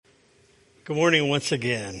Good morning once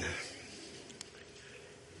again. I'm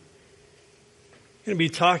going to be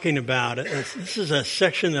talking about it. This is a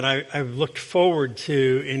section that I've looked forward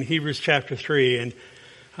to in Hebrews chapter 3. And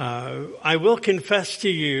I will confess to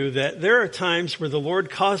you that there are times where the Lord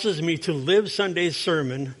causes me to live Sunday's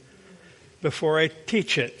sermon before I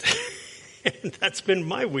teach it. And that's been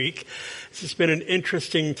my week. It's been an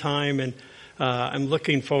interesting time, and I'm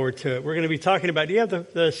looking forward to it. We're going to be talking about, do you have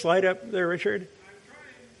the slide up there, Richard?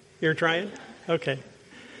 You're trying? Okay.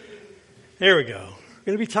 There we go. We're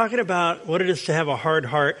going to be talking about what it is to have a hard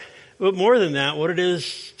heart, but more than that, what it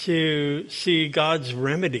is to see God's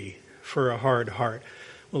remedy for a hard heart.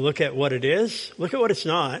 We'll look at what it is, look at what it's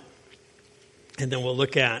not, and then we'll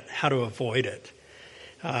look at how to avoid it.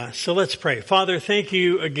 So let's pray. Father, thank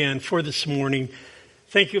you again for this morning.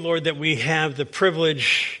 Thank you, Lord, that we have the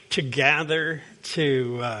privilege to gather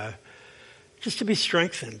to just to be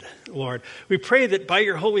strengthened, Lord. We pray that by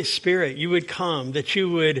your Holy Spirit you would come, that you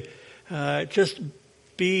would just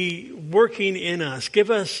be working in us.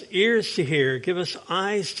 Give us ears to hear, give us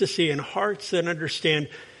eyes to see, and hearts that understand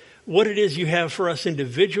what it is you have for us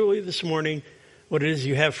individually this morning, what it is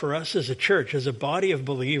you have for us as a church, as a body of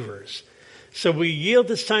believers. So we yield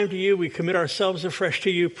this time to you. We commit ourselves afresh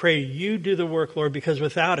to you. Pray you do the work, Lord, because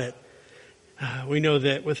without it, we know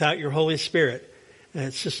that without your Holy Spirit,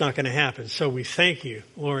 it's just not going to happen. So we thank you,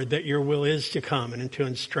 Lord, that your will is to come and to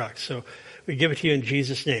instruct. So we give it to you in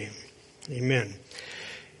Jesus' name. Amen.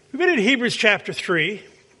 We've been in Hebrews chapter 3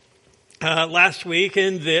 last week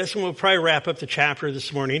and this, and we'll probably wrap up the chapter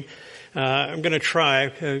this morning. I'm going to try.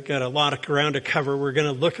 I've got a lot of ground to cover. We're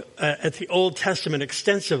going to look at the Old Testament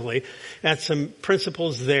extensively, at some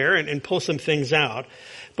principles there, and pull some things out.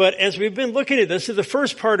 But as we've been looking at this, the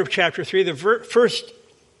first part of chapter 3, the first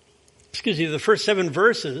 7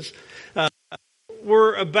 verses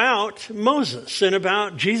were about Moses and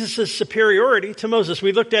about Jesus' superiority to Moses.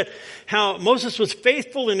 We looked at how Moses was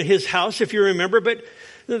faithful in his house, if you remember, but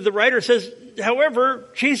the writer says, however,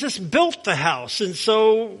 Jesus built the house, and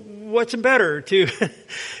so what's better to...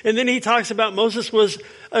 And then he talks about Moses was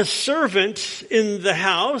a servant in the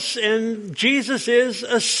house, and Jesus is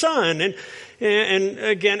a son. And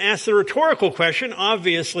again, ask the rhetorical question.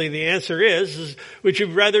 Obviously, the answer is, would you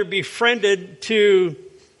rather be friended to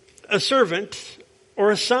a servant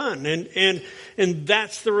or a son? And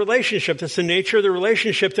that's the relationship. That's the nature of the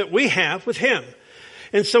relationship that we have with him.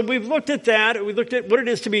 And so we've looked at that. We looked at what it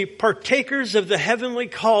is to be partakers of the heavenly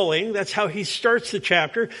calling. That's how he starts the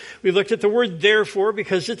chapter. We looked at the word therefore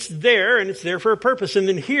because it's there and it's there for a purpose. And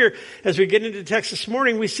then here, as we get into the text this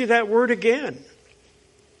morning, we see that word again.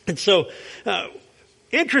 And so,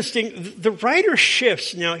 interesting, the writer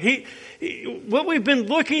shifts now. What we've been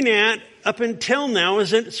looking at up until now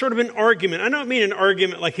is sort of an argument. I don't mean an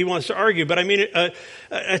argument like he wants to argue, but I mean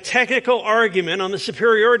a technical argument on the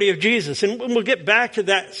superiority of Jesus. And we'll get back to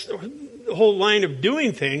that whole line of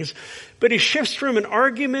doing things. But he shifts from an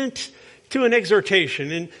argument to an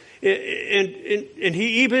exhortation. And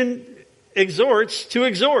he even exhorts to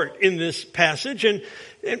exhort in this passage. And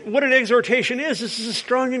what an exhortation is, this is a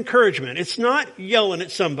strong encouragement. It's not yelling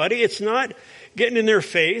at somebody. It's not getting in their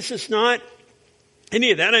face. It's not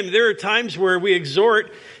any of that. I mean, there are times where we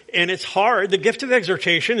exhort and it's hard. The gift of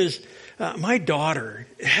exhortation is, my daughter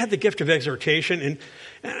had the gift of exhortation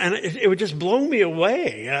and it would just blow me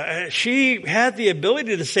away. She had the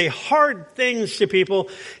ability to say hard things to people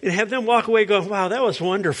and have them walk away going, wow, that was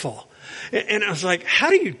wonderful. And I was like, how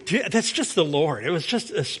do you do that? That's just the Lord. It was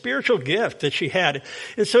just a spiritual gift that she had.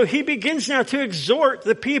 And so he begins now to exhort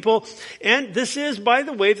the people. And this is, by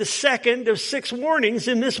the way, the second of 6 warnings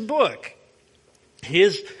in this book. He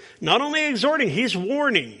is not only exhorting, he's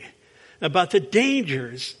warning about the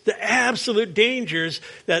dangers, the absolute dangers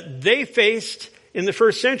that they faced in the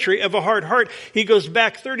first century of a hard heart. He goes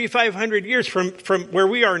back 3,500 years from where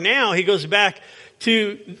we are now. He goes back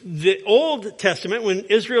to the Old Testament when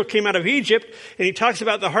Israel came out of Egypt, and he talks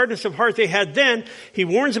about the hardness of heart they had then. He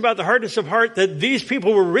warns about the hardness of heart that these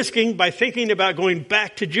people were risking by thinking about going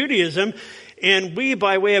back to Judaism. And we,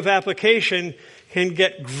 by way of application, can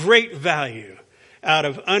get great value out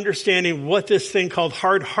of understanding what this thing called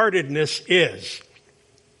hard-heartedness is.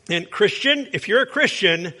 And Christian, if you're a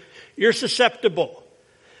Christian, you're susceptible.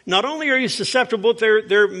 Not only are you susceptible,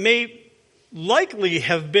 there may likely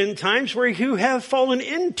have been times where you have fallen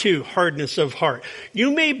into hardness of heart.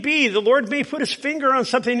 The Lord may put his finger on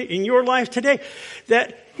something in your life today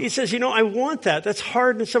that he says, I want that. That's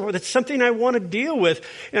hardness of heart. That's something I want to deal with.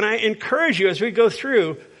 And I encourage you as we go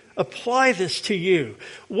through, apply this to you.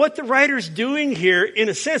 What the writer's doing here, in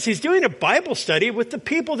a sense, he's doing a Bible study with the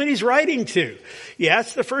people that he's writing to. Yeah,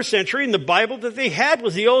 it's the first century, and the Bible that they had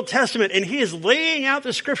was the Old Testament, and he is laying out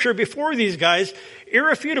the scripture before these guys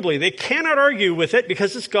irrefutably. They cannot argue with it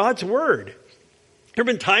because it's God's word. There have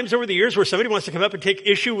been times over the years where somebody wants to come up and take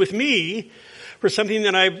issue with me for something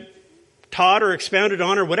that I've taught or expounded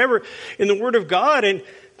on or whatever in the Word of God, and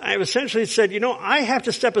I've essentially said, I have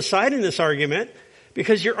to step aside in this argument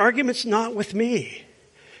because your argument's not with me.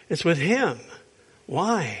 It's with him.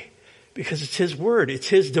 Why? Because it's his word. It's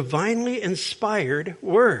his divinely inspired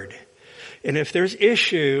word. And if there's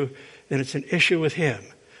issue, then it's an issue with him.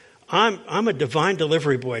 I'm a divine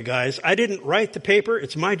delivery boy, guys. I didn't write the paper.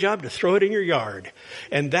 It's my job to throw it in your yard.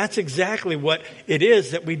 And that's exactly what it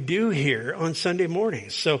is that we do here on Sunday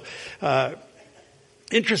mornings. So,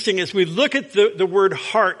 interesting as we look at the word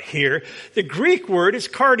heart here, the Greek word is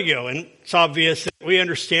cardio, and it's obvious that we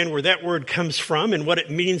understand where that word comes from and what it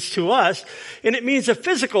means to us. And it means a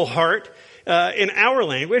physical heart in our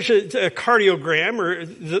language, a cardiogram, or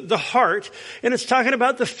the heart, and it's talking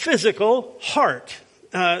about the physical heart.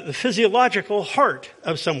 The physiological heart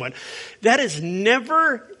of someone. That is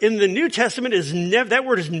never, in the New Testament, that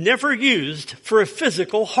word is never used for a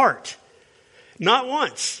physical heart. Not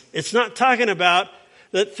once. It's not talking about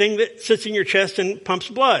the thing that sits in your chest and pumps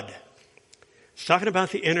blood. It's talking about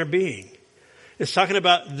the inner being. It's talking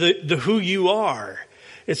about the who you are.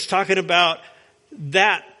 It's talking about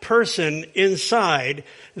that person inside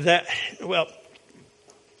that,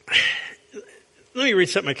 let me read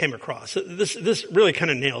something I came across. This really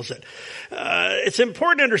kind of nails it. It's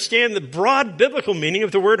important to understand the broad biblical meaning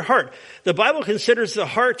of the word heart. The Bible considers the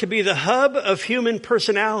heart to be the hub of human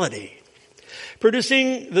personality,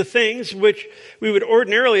 producing the things which we would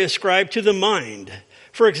ordinarily ascribe to the mind.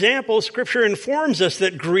 For example, Scripture informs us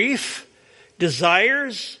that grief,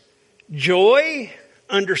 desires, joy,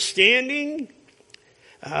 understanding,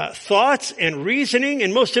 thoughts and reasoning,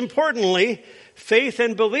 and most importantly, faith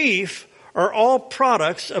and belief are all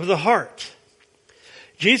products of the heart.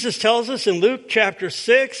 Jesus tells us in Luke chapter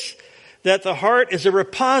 6 that the heart is a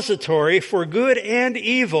repository for good and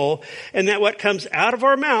evil, and that what comes out of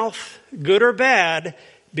our mouth, good or bad,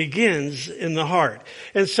 begins in the heart.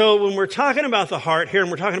 And so when we're talking about the heart here, and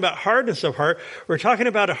we're talking about hardness of heart, we're talking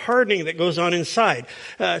about a hardening that goes on inside.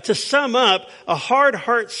 To sum up, a hard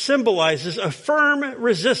heart symbolizes a firm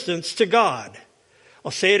resistance to God.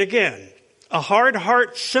 I'll say it again. A hard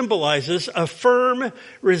heart symbolizes a firm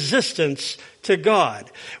resistance to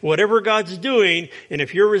God. Whatever God's doing, and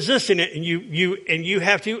if you're resisting it, and you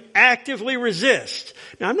have to actively resist.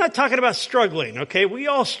 Now, I'm not talking about struggling, okay? We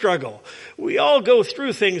all struggle. We all go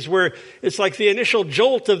through things where it's like the initial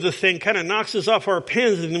jolt of the thing kind of knocks us off our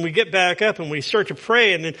pins, and then we get back up and we start to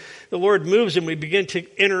pray, and then the Lord moves and we begin to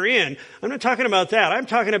enter in. I'm not talking about that. I'm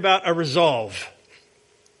talking about a resolve.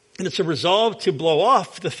 And it's a resolve to blow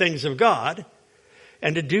off the things of God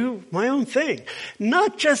and to do my own thing.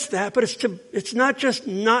 Not just that, but it's not just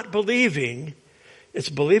not believing, it's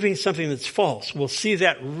believing something that's false. We'll see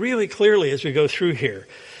that really clearly as we go through here.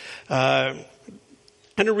 I'm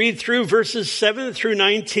going to read through verses 7 through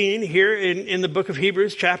 19 here in the book of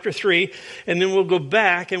Hebrews, chapter 3, and then we'll go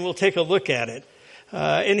back and we'll take a look at it.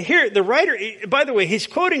 And here, the writer, by the way, he's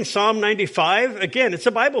quoting Psalm 95. Again, it's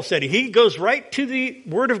a Bible study. He goes right to the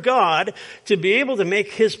Word of God to be able to make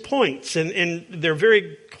his points. And they're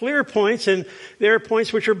very clear points, and they're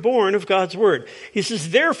points which are born of God's Word. He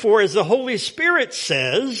says, therefore, as the Holy Spirit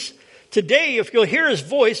says, today, if you'll hear his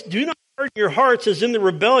voice, do not harden your hearts as in the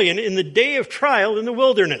rebellion in the day of trial in the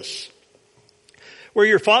wilderness, where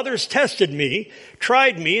your fathers tested me,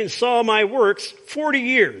 tried me, and saw my works 40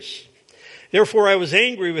 years. Therefore I was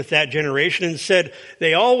angry with that generation and said,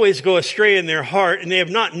 they always go astray in their heart, and they have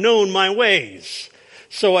not known my ways.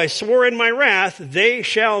 So I swore in my wrath, they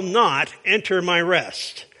shall not enter my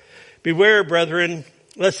rest. Beware, brethren,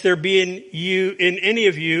 lest there be in any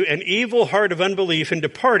of you an evil heart of unbelief in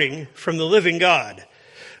departing from the living God.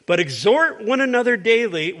 But exhort one another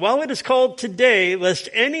daily, while it is called today, lest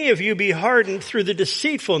any of you be hardened through the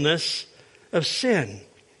deceitfulness of sin.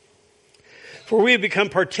 For we have become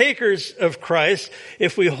partakers of Christ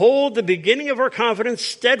if we hold the beginning of our confidence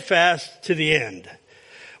steadfast to the end.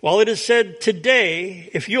 While it is said today,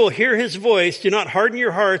 if you will hear his voice, do not harden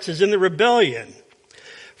your hearts as in the rebellion.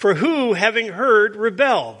 For who, having heard,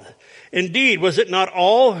 rebelled? Indeed, was it not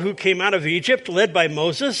all who came out of Egypt led by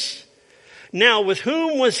Moses? Now, with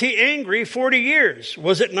whom was he angry 40 years?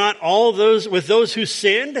 Was it not all those with those who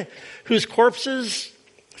sinned, whose corpses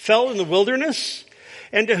fell in the wilderness?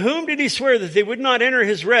 And to whom did he swear that they would not enter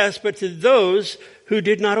his rest, but to those who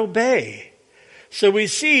did not obey? So we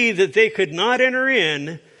see that they could not enter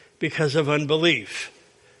in because of unbelief.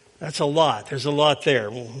 That's a lot. There's a lot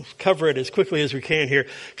there. We'll cover it as quickly as we can here.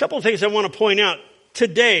 A couple of things I want to point out.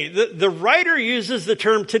 Today, the writer uses the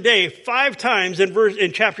term today 5 times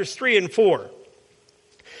in chapters 3 and 4.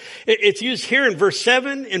 It's used here in verse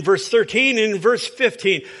 7, in verse 13, and in verse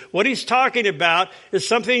 15. What he's talking about is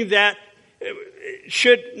something that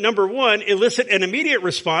should, number one, elicit an immediate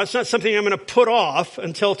response, not something I'm going to put off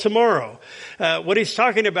until tomorrow. What he's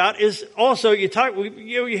talking about is also, you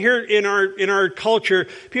hear in our culture,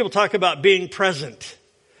 people talk about being present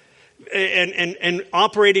and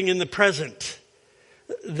operating in the present.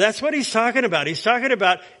 That's what he's talking about. He's talking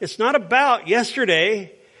about, it's not about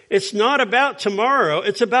yesterday. It's not about tomorrow.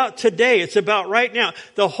 It's about today. It's about right now.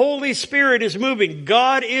 The Holy Spirit is moving.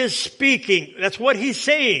 God is speaking. That's what he's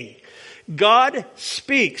saying. God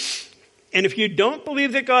speaks. And if you don't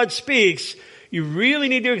believe that God speaks, you really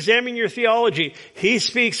need to examine your theology. He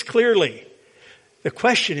speaks clearly. The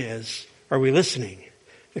question is, are we listening?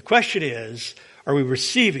 The question is, are we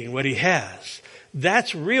receiving what he has?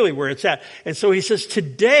 That's really where it's at. And so he says,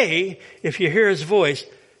 today, if you hear his voice,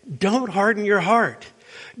 don't harden your heart.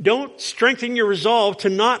 Don't strengthen your resolve to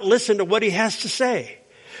not listen to what he has to say.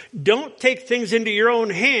 Don't take things into your own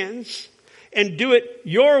hands and do it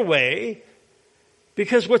your way,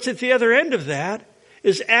 because what's at the other end of that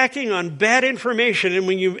is acting on bad information. And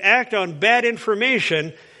when you act on bad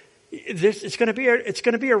information, it's going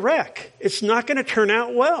to be a wreck. It's not going to turn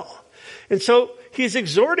out well. And so he's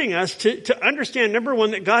exhorting us to understand, number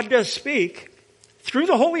one, that God does speak through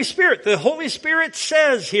the Holy Spirit. The Holy Spirit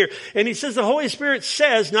says here, and he says the Holy Spirit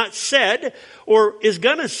says, not said or is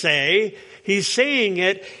going to say. He's saying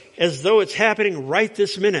it as though it's happening right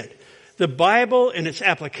this minute. The Bible and its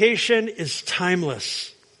application is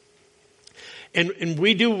timeless. And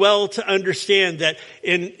we do well to understand that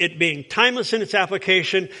in it being timeless in its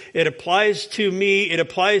application, it applies to me, it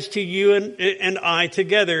applies to you and I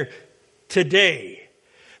together today.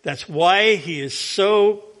 That's why he is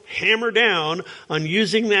so hammered down on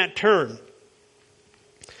using that term.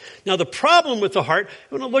 Now, the problem with the heart,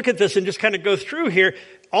 I want to look at this and just kind of go through here.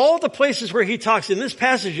 All the places where he talks in this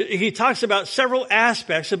passage, he talks about several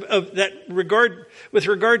aspects of that regard, with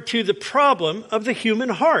regard to the problem of the human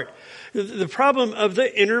heart, the problem of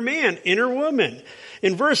the inner man, inner woman.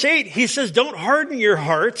 In verse 8, he says, don't harden your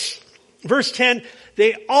hearts. Verse 10,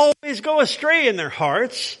 they always go astray in their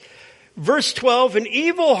hearts. Verse 12, an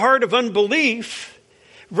evil heart of unbelief.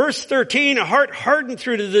 Verse 13, a heart hardened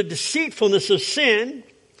through to the deceitfulness of sin.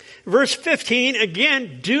 Verse 15,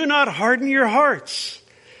 again, do not harden your hearts.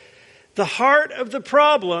 The heart of the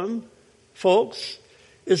problem, folks,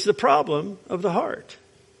 is the problem of the heart.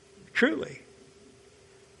 Truly.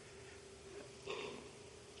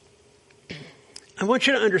 I want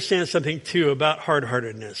you to understand something, too, about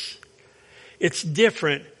hard-heartedness. It's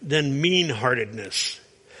different than mean-heartedness.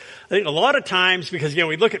 I think a lot of times, because,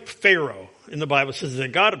 we look at Pharaoh in the Bible, it says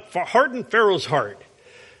that God hardened Pharaoh's heart.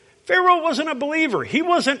 Pharaoh wasn't a believer. He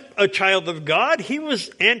wasn't a child of God. He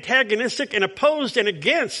was antagonistic and opposed and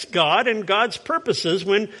against God and God's purposes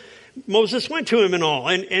when Moses went to him and all.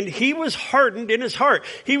 And he was hardened in his heart.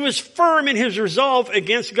 He was firm in his resolve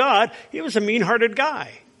against God. He was a mean-hearted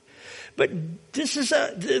guy. But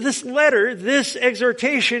this letter, this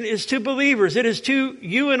exhortation is to believers. It is to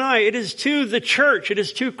you and I. It is to the church. It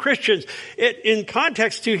is to Christians. In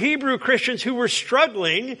context, to Hebrew Christians who were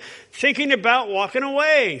struggling, thinking about walking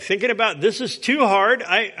away, thinking about this is too hard.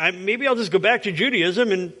 Maybe I'll just go back to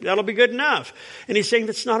Judaism and that'll be good enough. And he's saying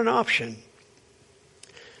that's not an option.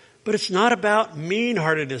 But it's not about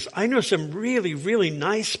mean-heartedness. I know some really, really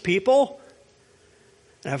nice people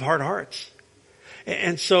that have hard hearts.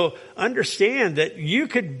 And so understand that you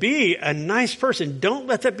could be a nice person. Don't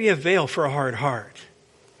let that be a veil for a hard heart.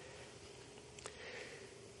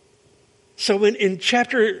 So when in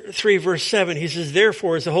chapter 3, verse 7, he says,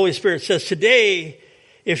 therefore, as the Holy Spirit says, today,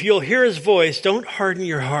 if you'll hear his voice, don't harden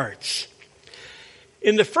your hearts.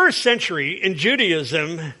 In the first century, in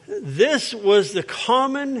Judaism, this was the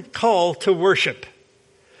common call to worship.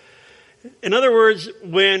 In other words,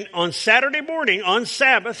 when on Saturday morning, on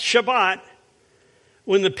Sabbath, Shabbat,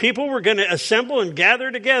 when the people were going to assemble and gather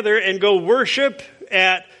together and go worship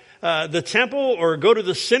at the temple or go to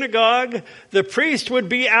the synagogue, the priest would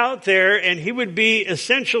be out there and he would be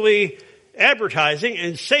essentially advertising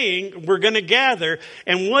and saying, we're going to gather.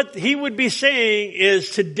 And what he would be saying is,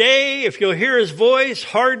 today, if you'll hear his voice,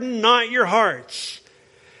 harden not your hearts,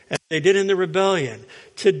 as they did in the rebellion.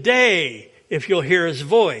 Today, if you'll hear his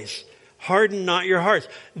voice, harden not your hearts.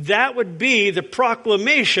 That would be the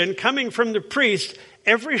proclamation coming from the priest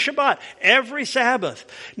Every Shabbat, every Sabbath.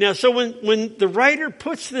 Now, so when the writer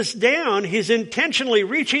puts this down, he's intentionally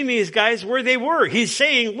reaching these guys where they were. He's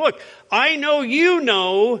saying, look, I know you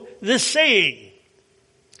know this saying.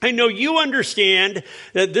 I know you understand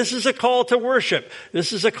that this is a call to worship.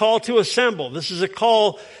 This is a call to assemble. This is a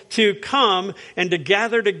call to come and to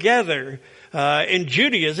gather together. In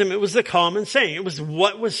Judaism, it was the common saying. It was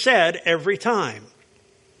what was said every time.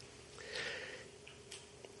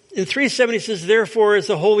 In 3:7 he says, therefore, as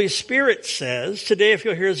the Holy Spirit says, today if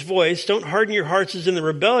you'll hear his voice, don't harden your hearts as in the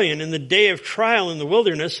rebellion in the day of trial in the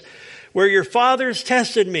wilderness, where your fathers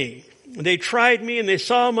tested me. They tried me and they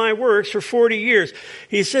saw my works for 40 years.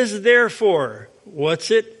 He says, therefore.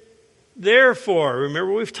 What's it? Therefore.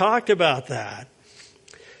 Remember, we've talked about that.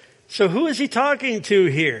 So who is he talking to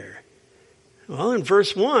here? Well, in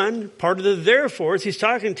verse 1, part of the therefore is he's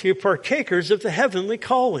talking to partakers of the heavenly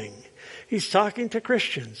calling. He's talking to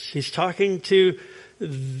Christians. He's talking to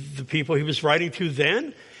the people he was writing to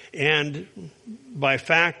then. And by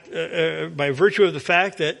virtue of the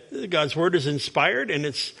fact that God's word is inspired and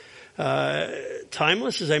it's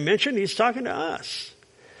timeless, as I mentioned, he's talking to us.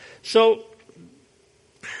 So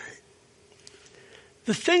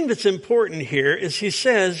the thing that's important here is he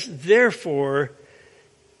says, therefore,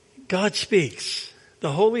 God speaks.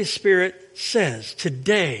 The Holy Spirit says,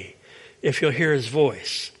 today, if you'll hear his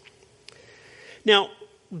voice. Now,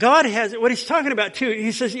 God has, what he's talking about too,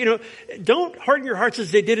 he says, don't harden your hearts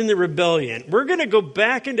as they did in the rebellion. We're going to go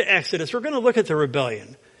back into Exodus. We're going to look at the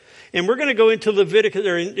rebellion. And we're going to go into Leviticus,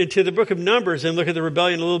 or into the book of Numbers, and look at the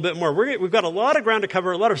rebellion a little bit more. We've got a lot of ground to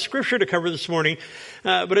cover, a lot of scripture to cover this morning.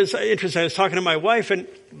 But it's interesting. I was talking to my wife, and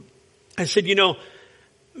I said,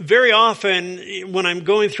 very often when I'm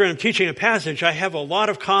going through and I'm teaching a passage, I have a lot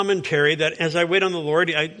of commentary that as I wait on the Lord,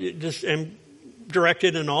 I just am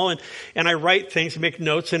directed and all, and I write things, make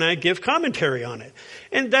notes, and I give commentary on it.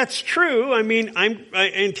 And that's true. I mean, I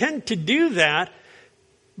intend to do that.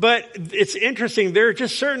 But it's interesting, there are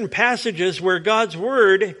just certain passages where God's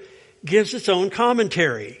word gives its own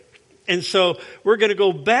commentary. And so we're going to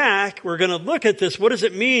go back, we're going to look at this. What does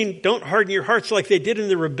it mean? Don't harden your hearts like they did in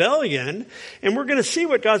the rebellion. And we're going to see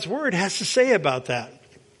what God's word has to say about that.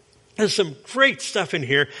 There's some great stuff in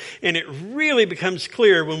here, and it really becomes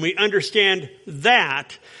clear when we understand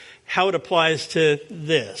that, how it applies to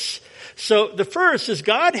this. So the first is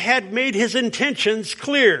God had made his intentions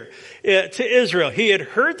clear to Israel. He had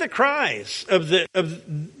heard the cries of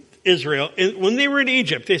Israel when they were in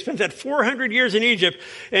Egypt. They spent that 400 years in Egypt,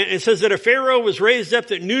 and it says that a Pharaoh was raised up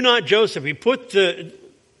that knew not Joseph. He put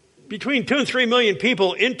between 2 and 3 million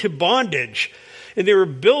people into bondage. And they were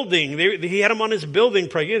building. He had them on his building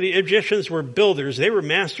project. The Egyptians were builders. They were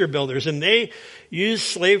master builders, and they used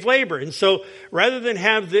slave labor. And so rather than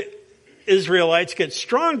have the Israelites get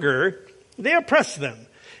stronger, they oppressed them,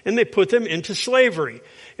 and they put them into slavery.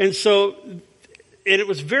 And it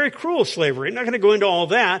was very cruel slavery. I'm not going to go into all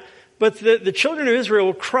that, but the children of Israel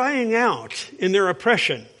were crying out in their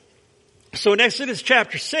oppression. So in Exodus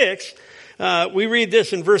chapter 6, we read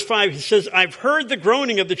this in verse 5. He says, I've heard the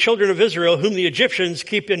groaning of the children of Israel, whom the Egyptians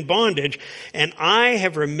keep in bondage, and I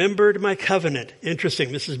have remembered my covenant.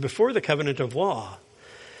 Interesting. This is before the covenant of law.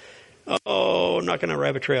 Oh, I'm not going to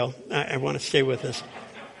rabbit trail. I want to stay with this.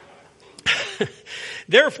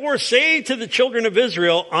 Therefore say to the children of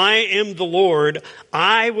Israel, I am the Lord.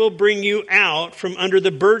 I will bring you out from under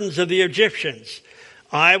the burdens of the Egyptians.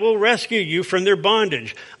 I will rescue you from their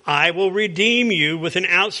bondage. I will redeem you with an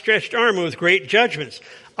outstretched arm and with great judgments.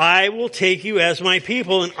 I will take you as my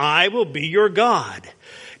people, and I will be your God.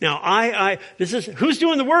 Now, who's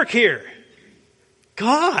doing the work here?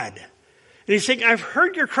 God. And he's saying, I've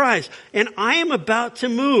heard your cries, and I am about to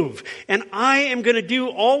move, and I am going to do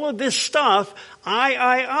all of this stuff,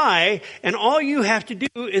 and all you have to do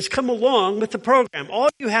is come along with the program. All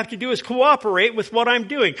you have to do is cooperate with what I'm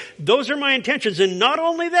doing. Those are my intentions. And not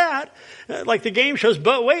only that, like the game shows,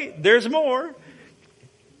 but wait, there's more.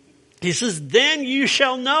 He says, then you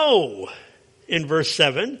shall know, in verse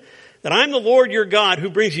 7, that I'm the Lord your God who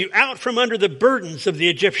brings you out from under the burdens of the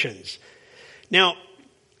Egyptians. Now,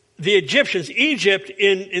 the Egyptians, Egypt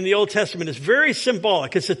in the Old Testament is very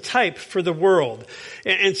symbolic. It's a type for the world.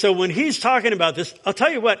 And so when he's talking about this, I'll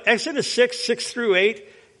tell you what, Exodus 6 through 8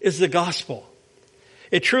 is the gospel.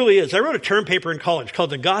 It truly is. I wrote a term paper in college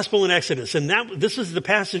called The Gospel in Exodus, and this is the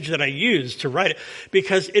passage that I used to write it,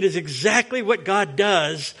 because it is exactly what God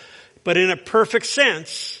does, but in a perfect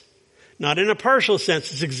sense, not in a partial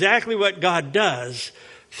sense. It's exactly what God does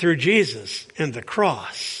through Jesus and the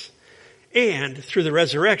cross. and through the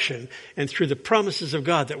resurrection and through the promises of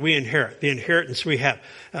God that we inherit, the inheritance we have.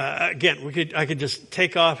 Again, I could just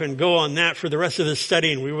take off and go on that for the rest of this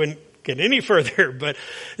study and we wouldn't get any further, but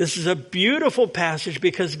this is a beautiful passage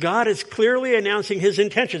because God is clearly announcing his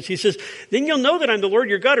intentions. He says, then you'll know that I'm the Lord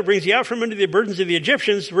your God who brings you out from under the burdens of the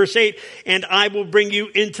Egyptians, verse 8, and I will bring you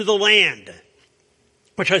into the land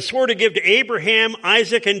which I swore to give to Abraham,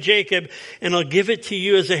 Isaac, and Jacob, and I'll give it to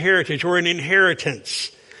you as a heritage or an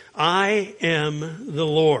inheritance. I am the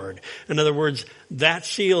Lord. In other words, that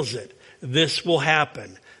seals it. This will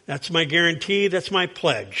happen. That's my guarantee. That's my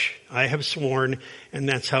pledge. I have sworn, and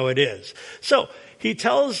that's how it is. So he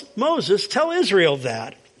tells Moses, tell Israel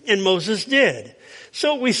that, and Moses did.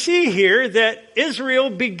 So we see here that Israel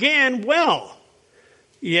began well.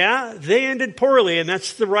 Yeah, they ended poorly, and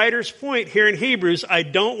that's the writer's point here in Hebrews. I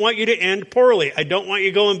don't want you to end poorly. I don't want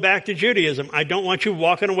you going back to Judaism. I don't want you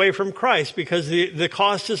walking away from Christ because the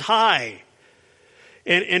cost is high.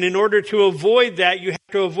 And in order to avoid that, you have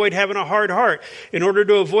to avoid having a hard heart. In order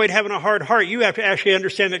to avoid having a hard heart, you have to actually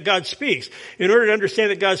understand that God speaks. In order to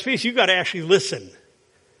understand that God speaks, you've got to actually listen.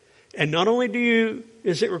 And not only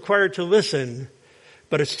is it required to listen,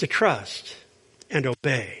 but it's to trust and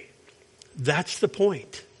obey. That's the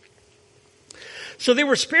point. So they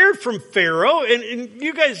were spared from Pharaoh, and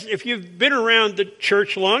you guys, if you've been around the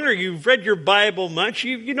church long or you've read your Bible much,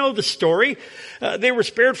 you know the story. They were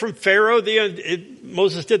spared from Pharaoh.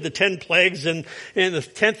 Moses did the 10 plagues, and the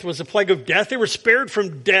 10th was a plague of death. They were spared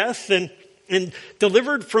from death and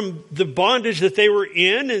delivered from the bondage that they were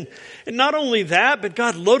in. And not only that, but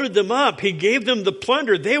God loaded them up. He gave them the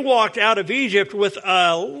plunder. They walked out of Egypt with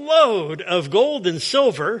a load of gold and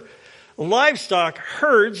silver, livestock,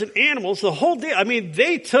 herds, and animals, the whole deal. I mean,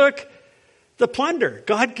 they took the plunder.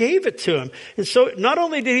 God gave it to them. And so not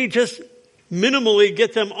only did he just minimally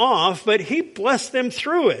get them off, but he blessed them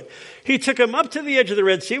through it. He took them up to the edge of the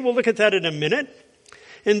Red Sea. We'll look at that in a minute.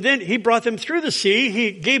 And then he brought them through the sea.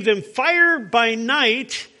 He gave them fire by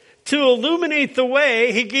night to illuminate the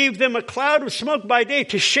way. He gave them a cloud of smoke by day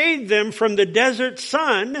to shade them from the desert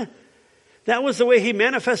sun. That was the way he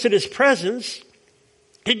manifested his presence.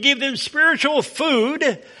 He gave them spiritual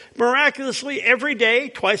food miraculously every day,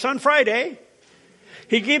 twice on Friday.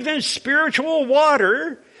 He gave them spiritual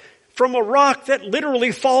water from a rock that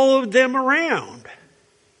literally followed them around.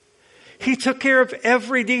 He took care of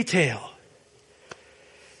every detail.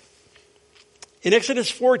 In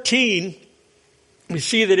Exodus 14, we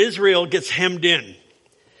see that Israel gets hemmed in.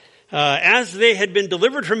 As they had been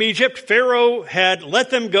delivered from Egypt, Pharaoh had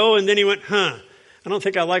let them go, and then he went, I don't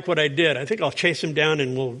think I like what I did. I think I'll chase him down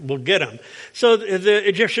and we'll get him. So the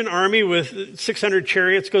Egyptian army with 600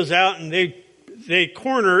 chariots goes out and they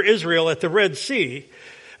corner Israel at the Red Sea,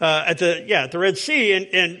 at the Red Sea,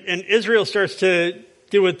 and Israel starts to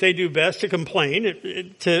do what they do best, to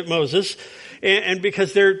complain to Moses, and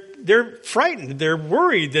because they're frightened, they're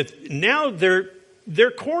worried that now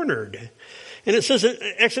they're cornered. And it says in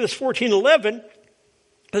Exodus 14:11.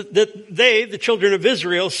 That they, the children of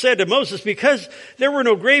Israel, said to Moses, because there were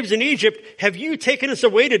no graves in Egypt, have you taken us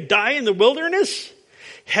away to die in the wilderness?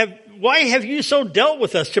 Why have you so dealt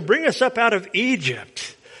with us to bring us up out of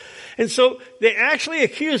Egypt? And so they actually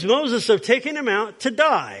accused Moses of taking him out to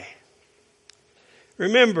die.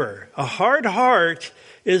 Remember, a hard heart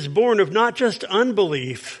is born of not just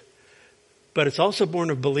unbelief, but it's also born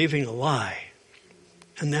of believing a lie.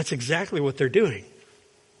 And that's exactly what they're doing.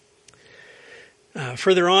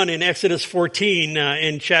 Further on in Exodus 14,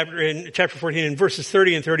 in chapter 14, in verses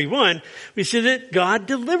 30 and 31, we see that God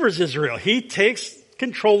delivers Israel. He takes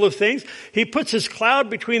control of things. He puts his cloud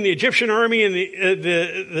between the Egyptian army and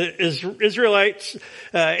the Israelites,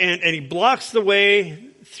 and he blocks the way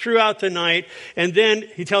throughout the night. And then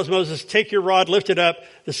he tells Moses, take your rod, lift it up.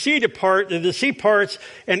 The sea parts,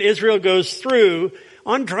 and Israel goes through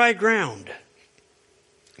on dry ground.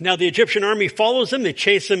 Now the Egyptian army follows them. They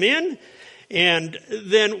chase them in. And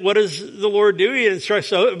then what does the Lord do? He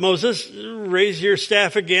instructs Moses, raise your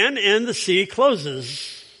staff again, and the sea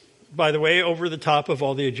closes, by the way, over the top of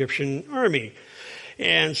all the Egyptian army.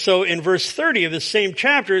 And so in verse 30 of the same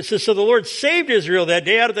chapter, it says, so the Lord saved Israel that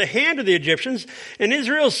day out of the hand of the Egyptians, and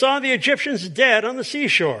Israel saw the Egyptians dead on the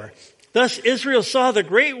seashore. Thus Israel saw the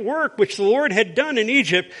great work which the Lord had done in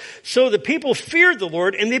Egypt. So the people feared the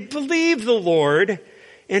Lord, and they believed the Lord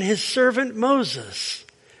and his servant Moses.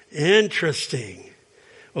 Interesting.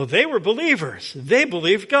 Well, they were believers. They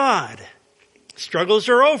believed God. Struggles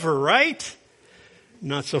are over, right?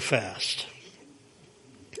 Not so fast.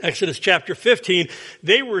 Exodus chapter 15,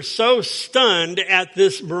 they were so stunned at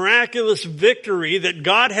this miraculous victory that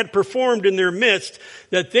God had performed in their midst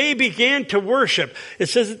that they began to worship. It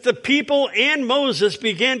says that the people and Moses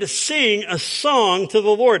began to sing a song to the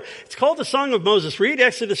Lord. It's called the Song of Moses. Read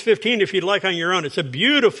Exodus 15 if you'd like on your own. It's a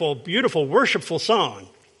beautiful, beautiful, worshipful song.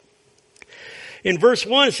 In verse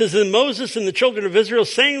 1, it says, "Then Moses and the children of Israel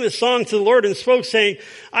sang this song to the Lord and spoke, saying,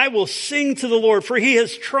 I will sing to the Lord, for he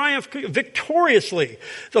has triumphed victoriously.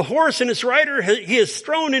 The horse and its rider he has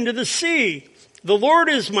thrown into the sea. The Lord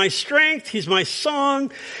is my strength. He's my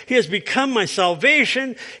song. He has become my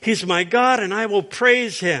salvation. He's my God, and I will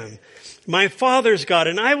praise him. My Father's God,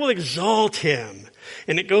 and I will exalt him."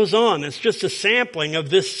 And it goes on. It's just a sampling of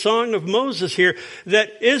this Song of Moses here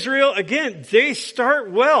that Israel, again, they start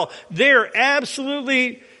well. They're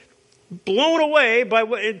absolutely blown away by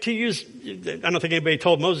what, to use, I don't think anybody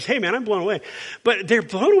told Moses, hey man, I'm blown away. But they're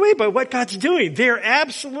blown away by what God's doing. They're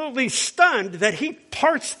absolutely stunned that he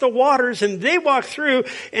parts the waters and they walk through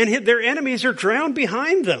and their enemies are drowned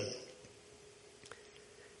behind them.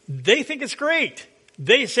 They think it's great.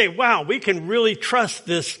 They say, wow, we can really trust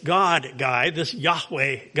this God guy, this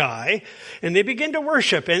Yahweh guy. And they begin to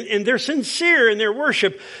worship. And they're sincere in their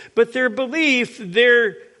worship. But their belief,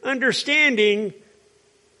 their understanding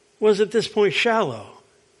was at this point shallow.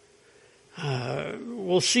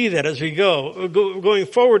 We'll see that as we go. Going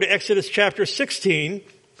forward to Exodus chapter 16,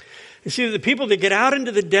 you see the people that get out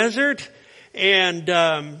into the desert and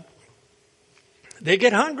they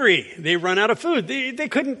get hungry. They run out of food. They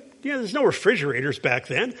couldn't. There's no refrigerators back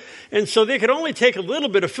then. And so they could only take a little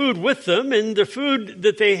bit of food with them, and the food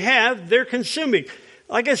that they have, they're consuming.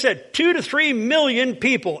 Like I said, 2 to 3 million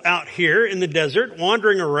people out here in the desert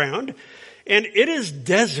wandering around, and it is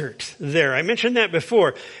desert there. I mentioned that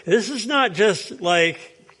before. This is not just like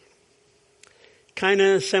kind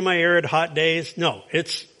of semi-arid hot days. No,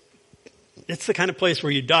 it's the kind of place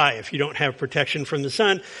where you die if you don't have protection from the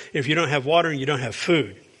sun, if you don't have water and you don't have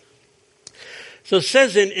food. So it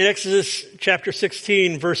says in Exodus chapter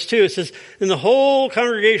 16, verse 2, it says, "And the whole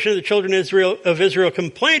congregation of the children of Israel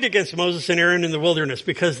complained against Moses and Aaron in the wilderness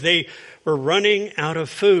because they were running out of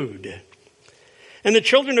food. And the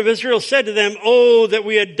children of Israel said to them, oh, that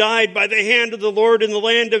we had died by the hand of the Lord in the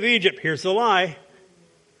land of Egypt." Here's the lie.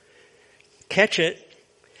 Catch it.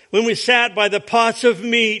 "When we sat by the pots of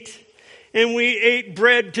meat and we ate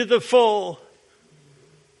bread to the full."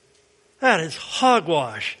 That is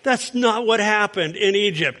hogwash. That's not what happened in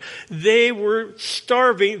Egypt. They were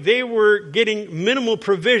starving. They were getting minimal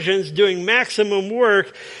provisions, doing maximum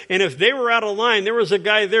work. And if they were out of line, there was a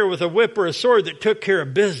guy there with a whip or a sword that took care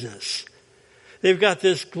of business. They've got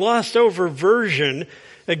this glossed over version.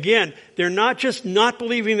 Again, they're not just not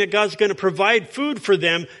believing that God's going to provide food for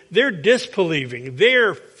them. They're disbelieving.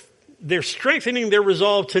 They're strengthening their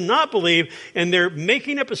resolve to not believe, and they're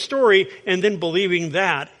making up a story and then believing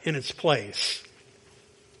that in its place.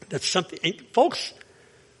 That's something, and folks,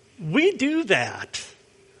 we do that.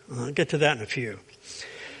 I'll get to that in a few.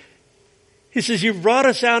 He says, "You brought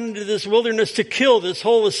us out into this wilderness to kill this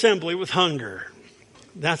whole assembly with hunger."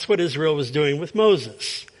 That's what Israel was doing with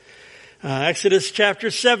Moses. Exodus chapter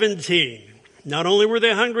 17. Not only were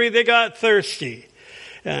they hungry, they got thirsty.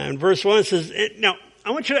 And verse 1 says, now, I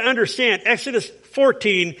want you to understand, Exodus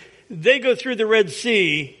 14, they go through the Red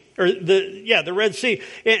Sea, the Red Sea,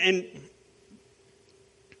 and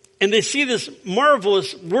they see this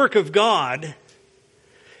marvelous work of God,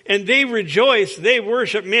 and they rejoice, they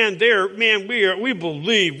worship, we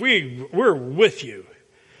believe, we're with you.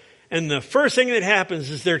 And the first thing that happens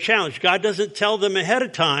is they're challenged. God doesn't tell them ahead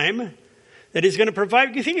of time that he's going to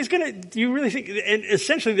provide. Do you really think, and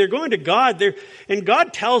essentially they're going to God there, and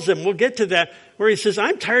God tells them, we'll get to that, where he says,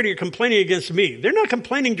 I'm tired of you complaining against me. They're not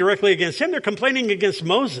complaining directly against him, they're complaining against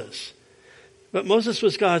Moses. But Moses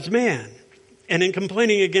was God's man. And in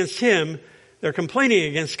complaining against him, they're complaining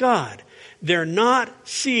against God. They're not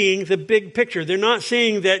seeing the big picture. They're not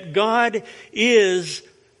seeing that God is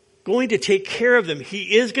going to take care of them.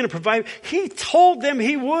 He is going to provide. He told them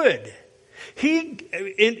he would.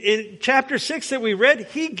 In chapter 6 that we read,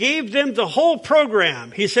 he gave them the whole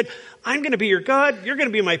program. He said, I'm going to be your God. You're going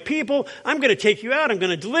to be my people. I'm going to take you out. I'm going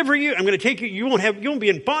to deliver you. I'm going to take you. You won't be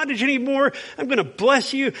in bondage anymore. I'm going to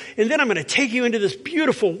bless you. And then I'm going to take you into this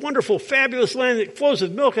beautiful, wonderful, fabulous land that flows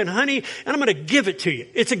with milk and honey. And I'm going to give it to you.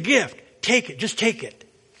 It's a gift. Take it. Just take it.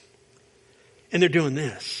 And they're doing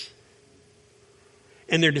this.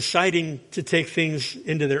 And they're deciding to take things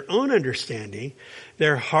into their own understanding.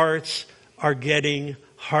 Their hearts are getting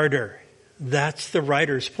harder. That's the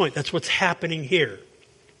writer's point. That's what's happening here.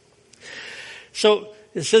 So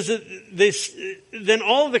it says that then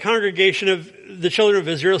all of the congregation of the children of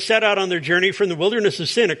Israel set out on their journey from the wilderness of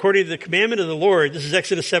Sin, according to the commandment of the Lord. This is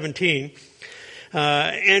Exodus 17.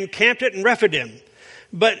 And camped it in Rephidim.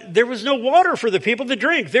 But there was no water for the people to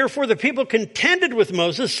drink. Therefore the people contended with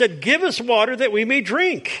Moses, said, "Give us water that we may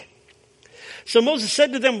drink." So Moses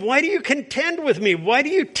said to them, "Why do you contend with me? Why do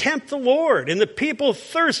you tempt the Lord?" And the people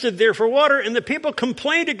thirsted there for water, and the people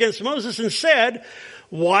complained against Moses and said,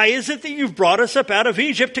 "Why is it that you've brought us up out of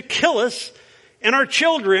Egypt to kill us and our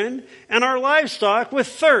children and our livestock with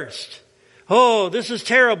thirst? Oh, this is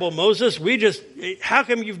terrible, Moses. How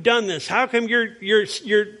come you've done this? How come you're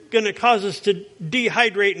going to cause us to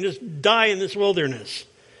dehydrate and just die in this wilderness?"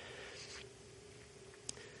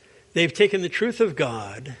 They've taken the truth of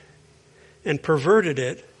God and perverted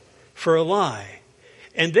it for a lie.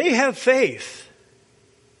 And they have faith.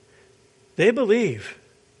 They believe,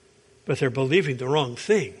 but they're believing the wrong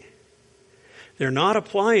thing. They're not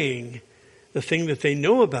applying the thing that they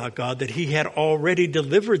know about God, that He had already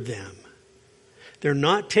delivered them. They're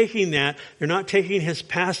not taking that. They're not taking His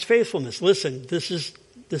past faithfulness. Listen, this is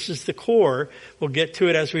the core. We'll get to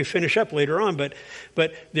it as we finish up later on.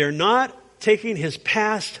 But they're not taking His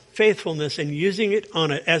past faithfulness and using it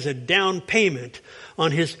as a down payment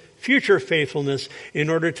on His future faithfulness in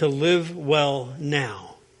order to live well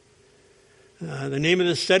now. The name of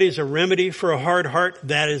the study is A Remedy for a Hard Heart.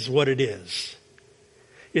 That is what it is.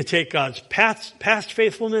 You take God's past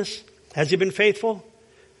faithfulness. Has He been faithful?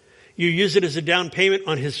 You use it as a down payment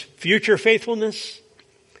on His future faithfulness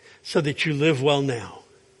so that you live well now.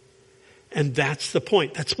 And that's the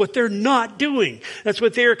point. That's what they're not doing. That's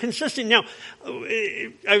what they are consistent. Now,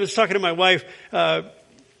 I was talking to my wife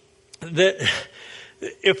that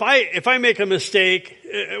if I make a mistake,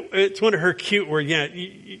 it's one of her cute words. Yeah,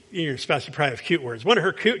 your spouse would probably have cute words. One of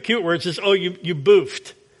her cute words is, "Oh, you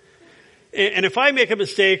boofed." And if I make a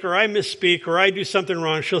mistake or I misspeak or I do something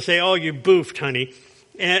wrong, she'll say, "Oh, you boofed, honey."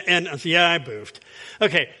 And I say, "Yeah, I boofed."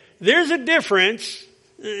 Okay, there's a difference.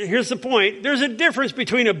 Here's the point. There's a difference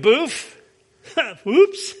between a boof,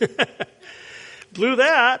 whoops, blew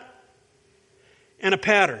that, and a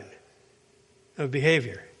pattern of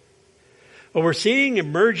behavior. What we're seeing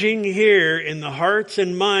emerging here in the hearts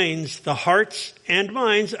and minds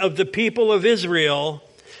of the people of Israel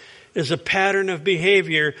is a pattern of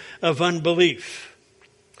behavior of unbelief.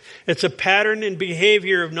 It's a pattern in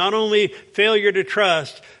behavior of not only failure to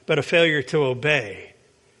trust, but a failure to obey.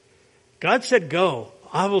 God said, "Go.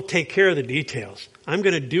 I will take care of the details. I'm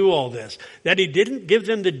going to do all this." That He didn't give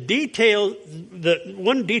them the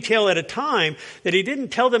one detail at a time, that He didn't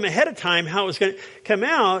tell them ahead of time how it was going to come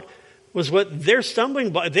out, was what they're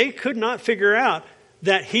stumbling by. They could not figure out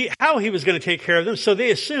how He was going to take care of them, so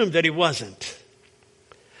they assumed that He wasn't.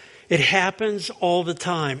 It happens all the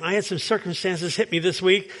time. I had some circumstances hit me this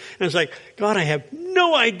week, and I was like, "God, I have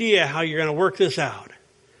no idea how you're going to work this out.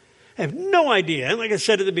 I have no idea." And like I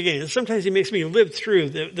said at the beginning, sometimes He makes me live through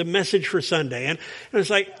the message for Sunday. And it's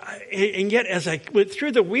like, and yet as I went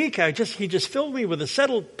through the week, He just filled me with a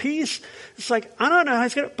settled peace. It's like, I don't know how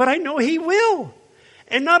He's going to, but I know He will.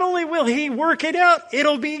 And not only will He work it out,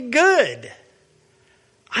 it'll be good.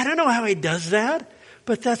 I don't know how He does that,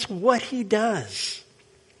 but that's what He does.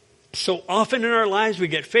 So often in our lives, we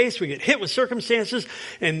get hit with circumstances,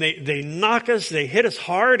 and they knock us, they hit us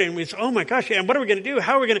hard, and we say, "Oh my gosh, and what are we going to do?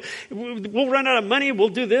 How are we going to, we'll run out of money, we'll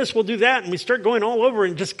do this, we'll do that," and we start going all over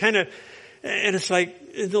and just kind of, and it's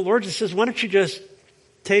like, the Lord just says, "Why don't you just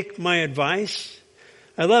take my advice?"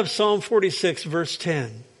 I love Psalm 46, verse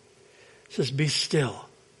 10. It says, "Be still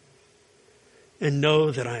and know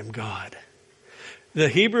that I am God." The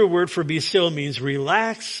Hebrew word for be still means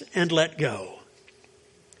relax and let go.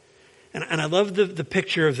 And I love the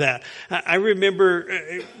picture of that. I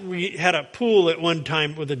remember we had a pool at one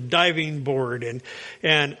time with a diving board,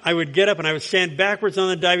 and I would get up and I would stand backwards on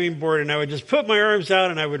the diving board, and I would just put my arms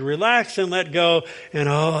out and I would relax and let go. And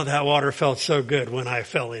oh, that water felt so good when I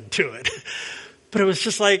fell into it. But it was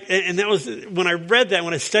just like, and that was, when I read that,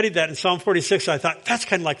 when I studied that in Psalm 46, I thought, that's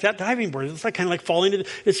kind of like that diving board. It's like kind of like falling into,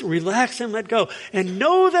 it's relax and let go. And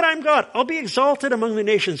know that I'm God. I'll be exalted among the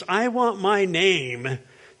nations. I want my name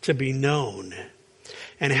to be known.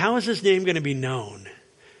 And how is His name going to be known?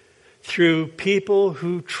 Through people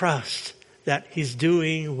who trust that He's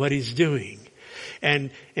doing what He's doing. And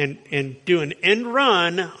do an end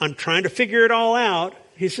run on trying to figure it all out.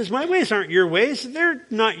 He says, "My ways aren't your ways. They're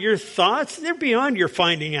not your thoughts. They're beyond your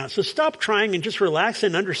finding out. So stop trying and just relax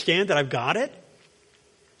and understand that I've got it."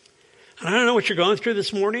 And I don't know what you're going through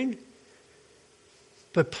this morning,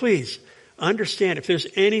 but please understand, if there's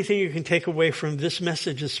anything you can take away from this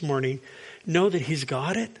message this morning, know that He's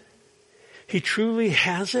got it. He truly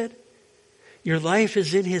has it. Your life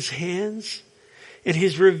is in His hands. And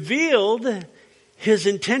He's revealed His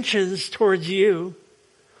intentions towards you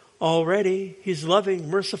already. He's loving,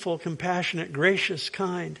 merciful, compassionate, gracious,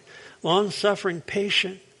 kind, long-suffering,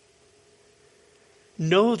 patient.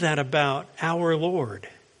 Know that about our Lord.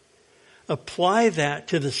 Apply that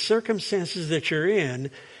to the circumstances that you're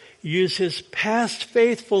in. Use His past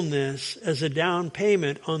faithfulness as a down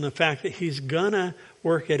payment on the fact that He's gonna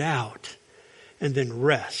work it out. And then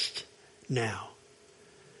rest now.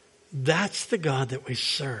 That's the God that we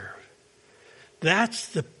serve. That's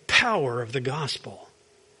the power of the gospel.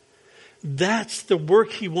 That's the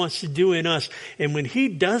work He wants to do in us. And when He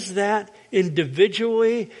does that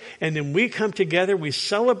individually, and then we come together, we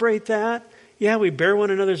celebrate that. Yeah, we bear one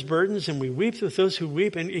another's burdens and we weep with those who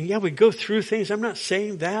weep. And yeah, we go through things. I'm not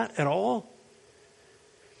saying that at all.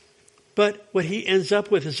 But what He ends up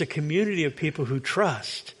with is a community of people who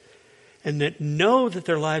trust and that know that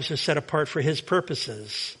their lives are set apart for His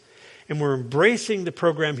purposes. And we're embracing the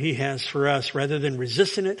program He has for us rather than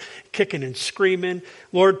resisting it, kicking and screaming.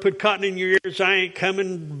 Lord, put cotton in your ears. I ain't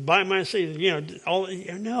coming by myself.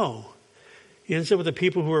 No. He ends up with the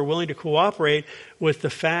people who are willing to cooperate with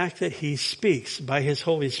the fact that He speaks by His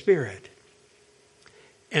Holy Spirit.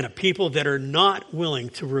 And a people that are not willing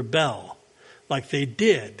to rebel like they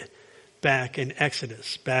did back in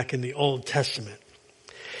Exodus, back in the Old Testament.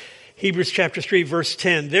 Hebrews chapter 3, verse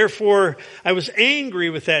 10. Therefore, I was angry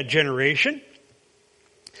with that generation.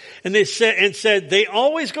 And they said, they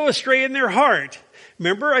always go astray in their heart.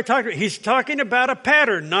 Remember, he's talking about a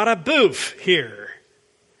pattern, not a boof here.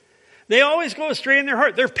 They always go astray in their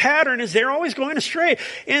heart. Their pattern is they're always going astray.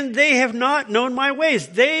 And they have not known my ways.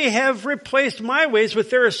 They have replaced my ways with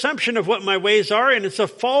their assumption of what my ways are. And it's a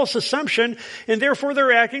false assumption. And therefore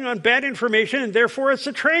they're acting on bad information. And therefore it's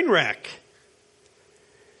a train wreck.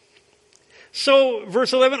 So,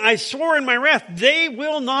 verse 11, I swore in my wrath,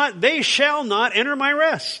 they shall not enter my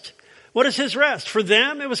rest. What is His rest? For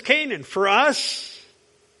them, it was Canaan. For us,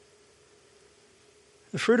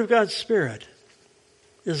 the fruit of God's Spirit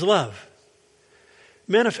is love.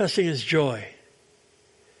 Manifesting His joy.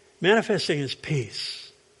 Manifesting His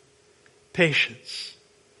peace. Patience.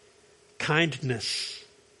 Kindness.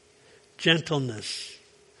 Gentleness.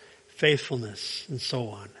 Faithfulness. And so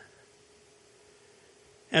on.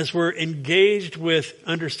 As we're engaged with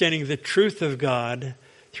understanding the truth of God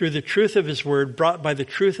through the truth of His Word brought by the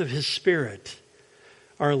truth of His Spirit,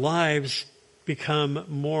 our lives become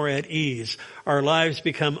more at ease. Our lives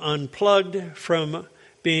become unplugged from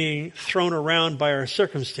being thrown around by our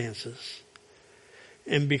circumstances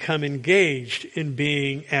and become engaged in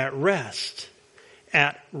being at rest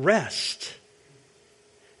as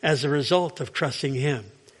a result of trusting Him,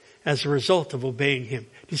 as a result of obeying Him.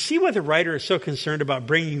 You see why the writer is so concerned about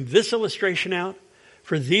bringing this illustration out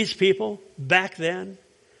for these people back then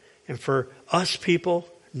and for us people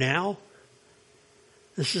now?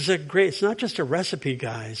 This is it's not just a recipe,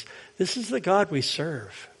 guys. This is the God we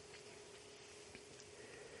serve.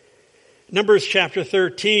 Numbers chapter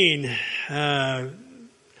 13.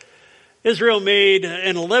 Israel made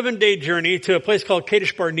an 11-day journey to a place called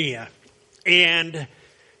Kadesh Barnea. And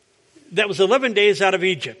that was 11 days out of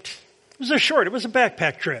Egypt. It was a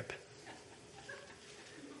backpack trip.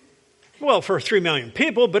 Well, for 3 million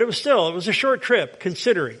people, but it was a short trip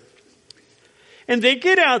considering. And they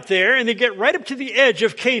get out there and they get right up to the edge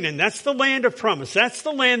of Canaan. That's the land of promise. That's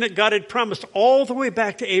the land that God had promised all the way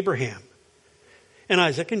back to Abraham and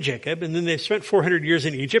Isaac and Jacob. And then they spent 400 years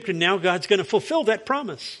in Egypt, and now God's going to fulfill that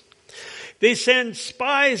promise. They send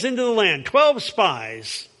spies into the land, 12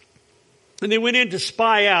 spies. And they went in to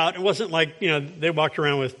spy out. It wasn't like, they walked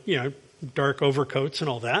around with, dark overcoats and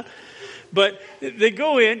all that. But they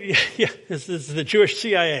go in, this is the Jewish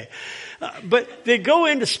CIA. But they go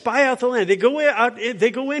in to spy out the land. They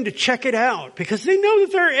go in to check it out because they know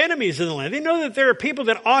that there are enemies in the land. They know that there are people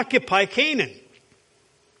that occupy Canaan.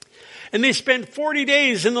 And they spend 40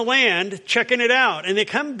 days in the land checking it out. And they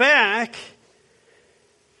come back,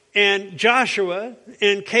 and Joshua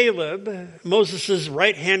and Caleb, Moses'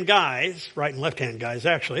 right and left-hand guys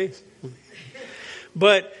actually,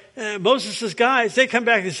 but Moses' guys, they come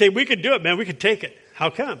back and say, we could do it, man. We could take it. How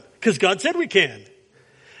come? Because God said we can.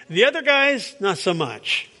 The other guys, not so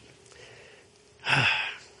much.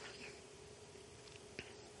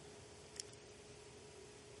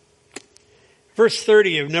 Verse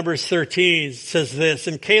 30 of Numbers 13 says this,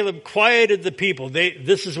 and Caleb quieted the people.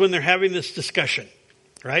 This is when they're having this discussion.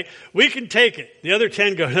 right? We can take it. The other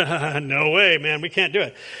 10 go, no way, man, we can't do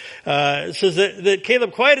it. It says that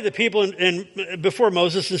Caleb quieted the people and before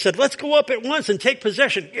Moses and said, let's go up at once and take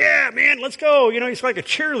possession. Yeah, man, let's go. He's like a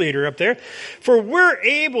cheerleader up there. For we're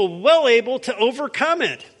well able to overcome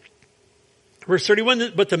it. Verse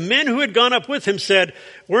 31, but the men who had gone up with him said,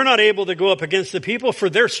 we're not able to go up against the people, for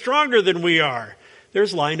they're stronger than we are.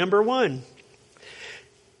 There's lie number 1.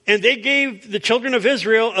 And they gave the children of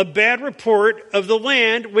Israel a bad report of the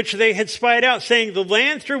land which they had spied out, saying, the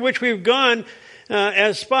land through which we've gone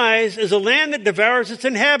as spies is a land that devours its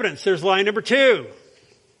inhabitants. There's lie number 2.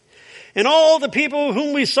 And all the people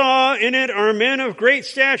whom we saw in it are men of great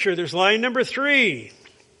stature. There's lie number 3.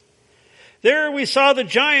 There we saw the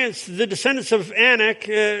giants, the descendants of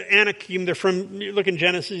Anakim. They're from, look in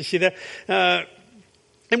Genesis, you see that.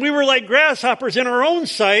 And we were like grasshoppers in our own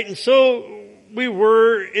sight, and so we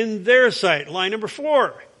were in their sight. Line number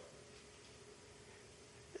 4.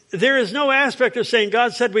 There is no aspect of saying,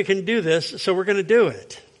 God said we can do this, so we're going to do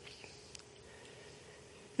it.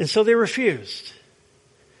 And so they refused.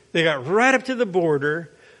 They got right up to the border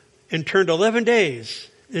and turned 11 days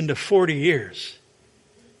into 40 years.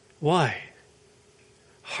 Why?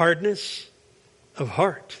 Hardness of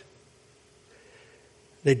heart.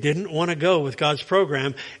 They didn't want to go with God's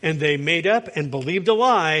program, and they made up and believed a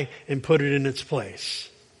lie and put it in its place.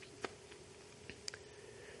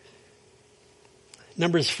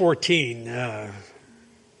 Numbers 14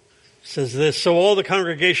 says this, so all the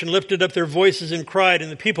congregation lifted up their voices and cried, and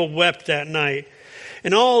the people wept that night.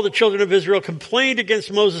 And all the children of Israel complained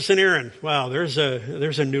against Moses and Aaron. Wow, there's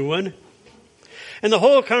a new one. And the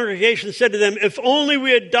whole congregation said to them, if only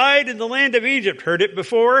we had died in the land of Egypt. Heard it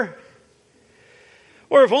before?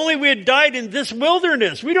 Or if only we had died in this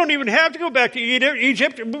wilderness. We don't even have to go back to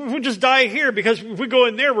Egypt. We'll just die here, because if we go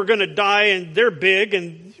in there, we're going to die, and they're big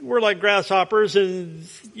and we're like grasshoppers, and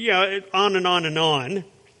on and on and on.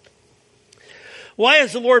 Why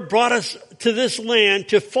has the Lord brought us to this land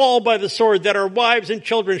to fall by the sword, that our wives and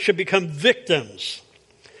children should become victims?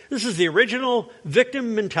 This is the original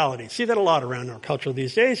victim mentality. See that a lot around our culture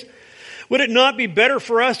these days. Would it not be better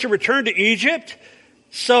for us to return to Egypt?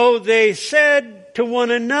 So they said to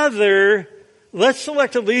one another, let's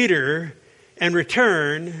select a leader and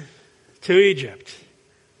return to Egypt.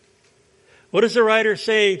 What is the writer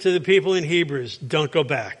saying to the people in Hebrews? Don't go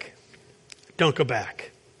back. Don't go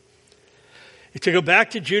back. To go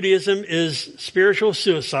back to Judaism is spiritual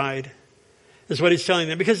suicide, is what he's telling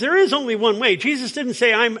them. Because there is only one way. Jesus didn't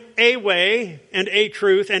say, I'm a way and a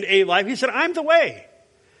truth and a life. He said, I'm the way.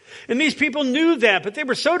 And these people knew that, but they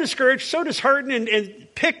were so discouraged, so disheartened and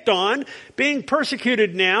picked on, being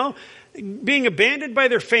persecuted now, being abandoned by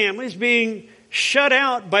their families, being shut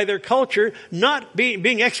out by their culture, not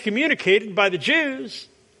being excommunicated by the Jews.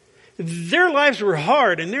 Their lives were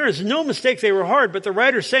hard, and there is no mistake they were hard, but the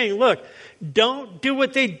writer's saying, look, don't do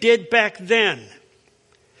what they did back then.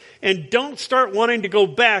 And don't start wanting to go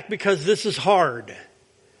back because this is hard.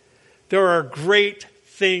 There are great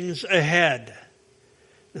things ahead.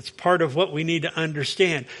 That's part of what we need to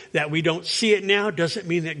understand. That we don't see it now doesn't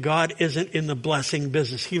mean that God isn't in the blessing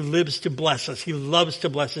business. He lives to bless us. He loves to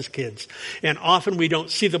bless his kids. And often we don't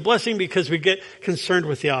see the blessing because we get concerned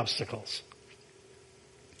with the obstacles.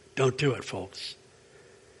 Don't do it, folks.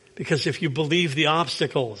 Because if you believe the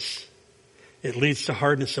obstacles, it leads to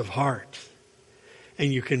hardness of heart.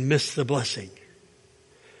 And you can miss the blessing.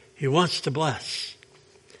 He wants to bless.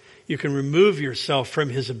 You can remove yourself from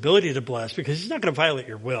his ability to bless because he's not going to violate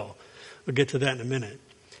your will. We'll get to that in a minute.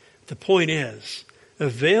 The point is,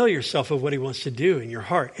 avail yourself of what he wants to do in your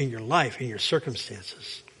heart, in your life, in your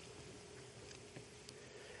circumstances.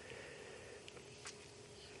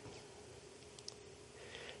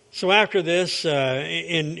 So after this,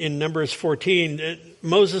 in Numbers 14,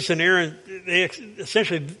 Moses and Aaron,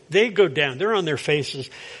 they go down. They're on their faces.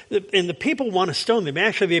 And the people want to stone them.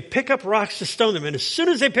 Actually, they pick up rocks to stone them. And as soon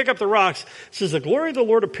as they pick up the rocks, it says, the glory of the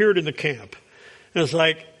Lord appeared in the camp. And it's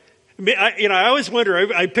like, I always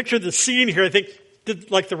wonder, I picture the scene here. I think,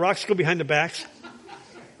 did like the rocks go behind the backs?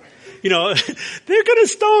 They're going to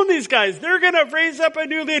stone these guys. They're going to raise up a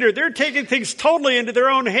new leader. They're taking things totally into their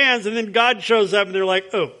own hands. And then God shows up and they're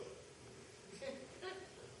like, oh.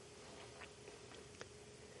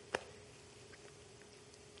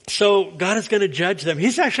 So God is going to judge them.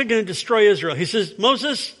 He's actually going to destroy Israel. He says,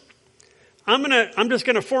 Moses, I'm just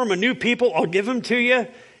going to form a new people. I'll give them to you.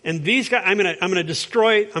 And these guys, I'm going to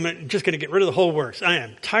destroy. Just going to get rid of the whole works. I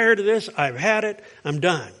am tired of this. I've had it. I'm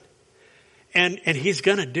done. And he's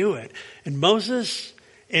going to do it. And Moses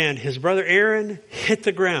and his brother Aaron hit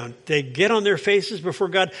the ground. They get on their faces before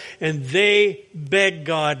God and they beg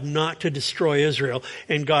God not to destroy Israel,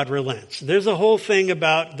 and God relents. There's a whole thing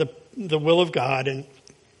about the will of God and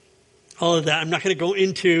all of that. I'm not going to go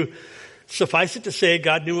into. Suffice it to say,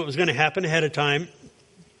 God knew what was going to happen ahead of time,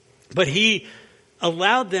 but he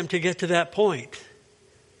allowed them to get to that point.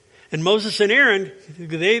 And Moses and Aaron,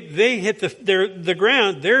 they hit the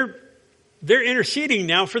ground. They're interceding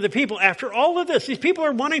now for the people. After all of this, these people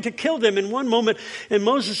are wanting to kill them in one moment, and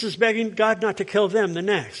Moses is begging God not to kill them the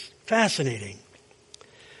next. Fascinating.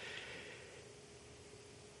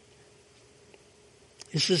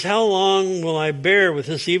 He says, how long will I bear with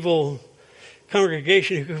this evil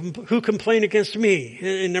congregation who complain against me?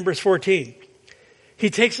 In Numbers 14. He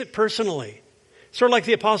takes it personally. Sort of like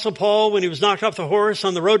the Apostle Paul when he was knocked off the horse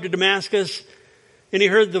on the road to Damascus and he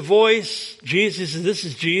heard the voice, Jesus, and this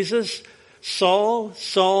is Jesus. Saul,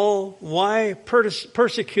 Saul, why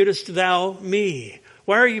persecutest thou me?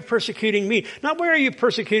 Why are you persecuting me? Not why are you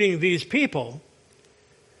persecuting these people?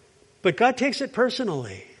 But God takes it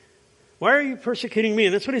personally. Why are you persecuting me?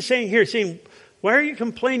 And that's what he's saying here. He's saying, why are you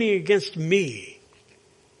complaining against me?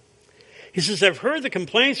 He says, I've heard the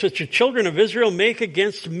complaints which the children of Israel make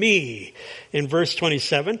against me. In verse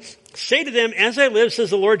 27, say to them, as I live,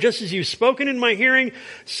 says the Lord, just as you've spoken in my hearing,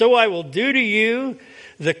 so I will do to you.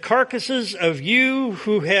 The carcasses of you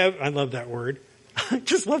who have, I love that word. I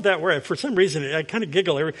just love that word. For some reason, I kind of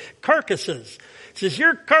giggle. Carcasses. He says,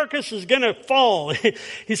 your carcass is going to fall.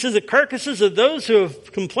 He says, the carcasses of those who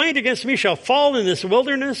have complained against me shall fall in this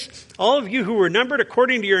wilderness. All of you who were numbered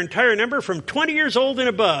according to your entire number from 20 years old and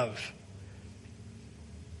above.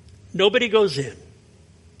 Nobody goes in.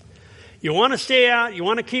 You want to stay out. You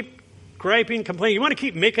want to keep griping, complaining. You want to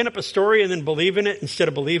keep making up a story and then believe in it instead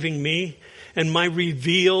of believing me and my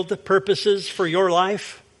revealed purposes for your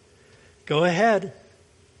life. Go ahead.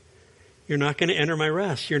 You're not going to enter my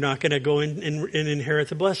rest. You're not going to go in and inherit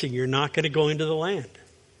the blessing. You're not going to go into the land.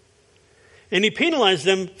 And he penalized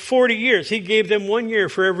them 40 years. He gave them 1 year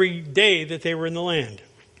for every day that they were in the land.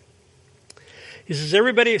 He says,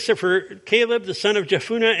 everybody except for Caleb, the son of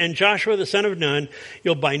Jephunneh, and Joshua, the son of Nun,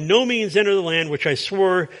 you'll by no means enter the land which I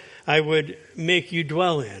swore I would make you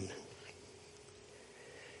dwell in.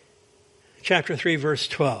 Chapter 3, verse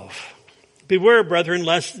 12. Beware, brethren,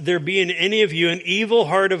 lest there be in any of you an evil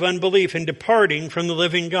heart of unbelief in departing from the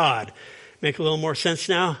living God. Make a little more sense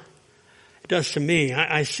now? It does to me.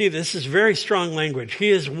 I see this is very strong language. He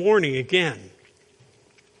is warning again.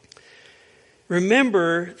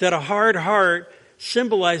 Remember that a hard heart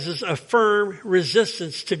symbolizes a firm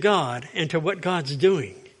resistance to God and to what God's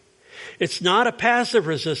doing. It's not a passive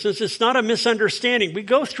resistance. It's not a misunderstanding. We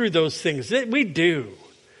go through those things. We do.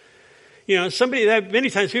 You know, many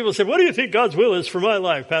times people say, what do you think God's will is for my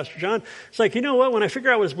life, Pastor John? It's like, you know what? When I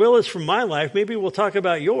figure out what his will is for my life, maybe we'll talk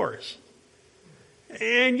about yours.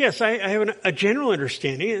 And yes, I have a general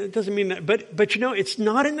understanding. It doesn't mean that. But you know, it's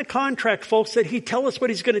not in the contract, folks, that he tell us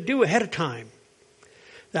what he's going to do ahead of time.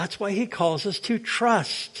 That's why he calls us to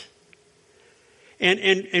trust.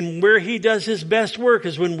 And where he does his best work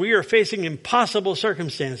is when we are facing impossible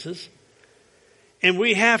circumstances. And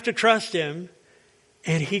we have to trust him.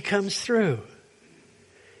 And he comes through.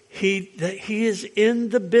 He is in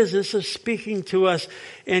the business of speaking to us.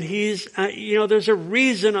 And he's, there's a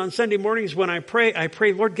reason on Sunday mornings when I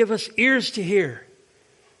pray, Lord, give us ears to hear.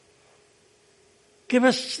 Give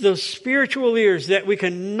us those spiritual ears that we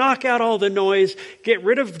can knock out all the noise, get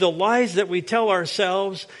rid of the lies that we tell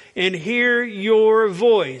ourselves, and hear your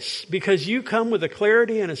voice. Because you come with a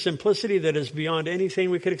clarity and a simplicity that is beyond anything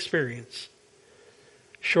we could experience,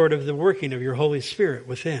 short of the working of your Holy Spirit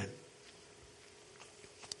within.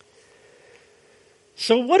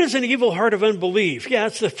 So what is an evil heart of unbelief? Yeah,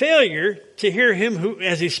 it's the failure to hear him who,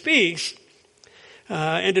 as he speaks,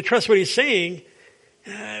 and to trust what he's saying.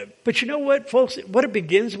 But you know what, folks? What it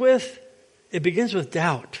begins with? It begins with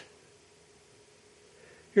doubt.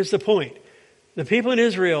 Here's the point. The people in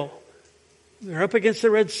Israel, they're up against the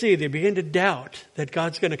Red Sea. They begin to doubt that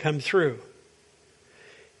God's going to come through.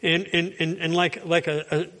 And like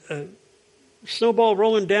a snowball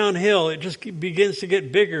rolling downhill, it just begins to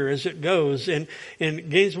get bigger as it goes and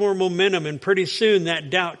gains more momentum. And pretty soon that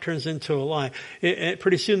doubt turns into a lie.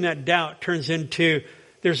 Pretty soon that doubt turns into,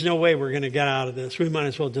 there's no way we're going to get out of this. We might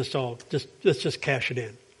as well let's just cash it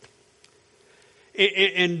in.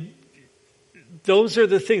 And those are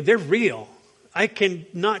the things, they're real. I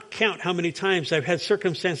cannot count how many times I've had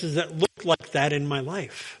circumstances that look like that in my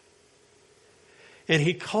life. And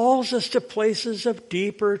he calls us to places of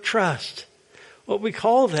deeper trust. What we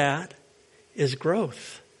call that is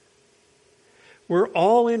growth. We're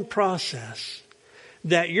all in process.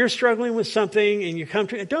 that you're struggling with something and you come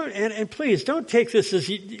to, and please don't take this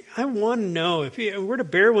as, I want to know if we're to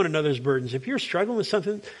bear one another's burdens. If you're struggling with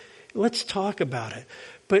something, let's talk about it.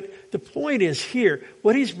 But the point is here,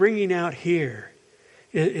 what he's bringing out here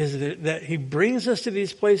is that he brings us to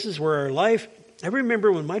these places where our life, I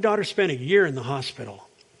remember when my daughter spent a year in the hospital,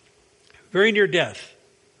 very near death,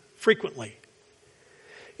 frequently.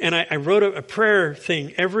 And I wrote a prayer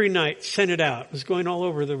thing every night, sent it out. It was going all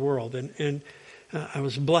over the world. And I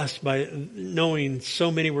was blessed by knowing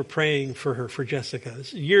so many were praying for her, for Jessica.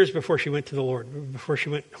 This years before she went to the Lord, before she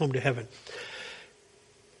went home to heaven.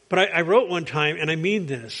 But I wrote one time, and I mean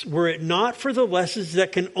this, were it not for the lessons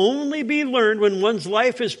that can only be learned when one's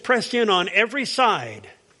life is pressed in on every side,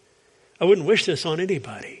 I wouldn't wish this on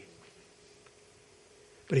anybody.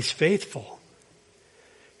 But he's faithful.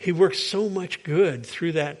 He works so much good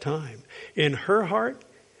through that time. In her heart,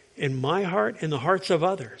 in my heart, in the hearts of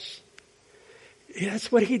others. Yeah,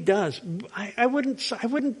 that's what he does. I wouldn't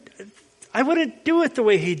do it the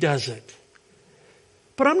way he does it.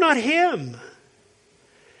 But I'm not him.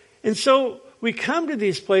 And so we come to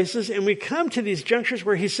these places and we come to these junctures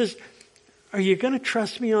where he says, are you going to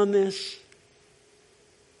trust me on this?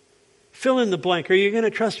 Fill in the blank. Are you going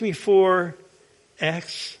to trust me for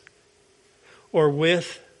X or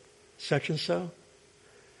with such and so?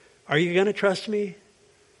 Are you going to trust me?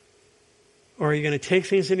 Or are you going to take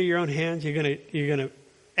things into your own hands? You're going to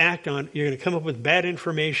act on, you're going to come up with bad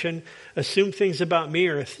information, assume things about me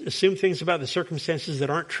or assume things about the circumstances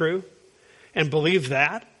that aren't true and believe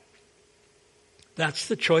that? That's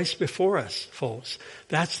the choice before us, folks.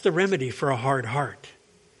 That's the remedy for a hard heart.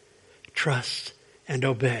 Trust and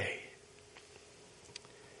obey.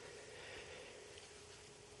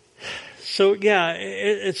 So yeah,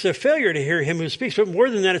 it's a failure to hear him who speaks, but more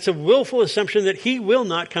than that, it's a willful assumption that he will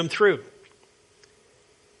not come through.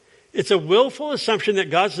 It's a willful assumption that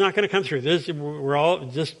God's not going to come through. We're all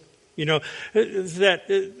just, remember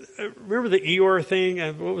the Eeyore thing?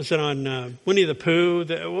 What was it on Winnie the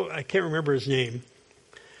Pooh? I can't remember his name.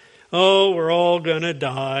 Oh, we're all going to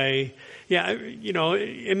die. Yeah,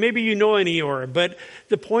 and maybe you know an Eeyore, but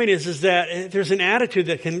the point is that there's an attitude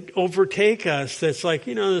that can overtake us that's like,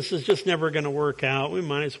 this is just never going to work out. We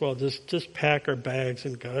might as well just pack our bags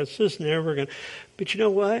and go. It's just never going to. But you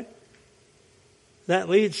know what? That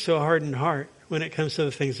leads to a hardened heart when it comes to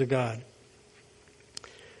the things of God.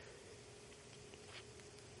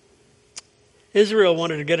 Israel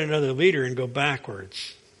wanted to get another leader and go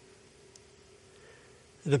backwards.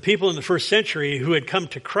 The people in the first century who had come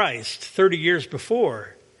to Christ 30 years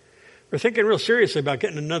before were thinking real seriously about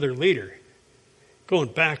getting another leader, going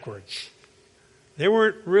backwards. They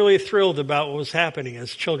weren't really thrilled about what was happening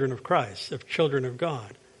as children of Christ, as children of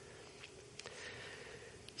God.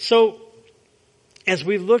 So, as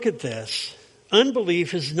we look at this,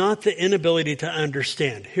 unbelief is not the inability to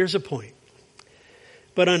understand. Here's a point.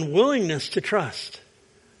 But unwillingness to trust.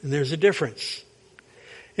 And there's a difference.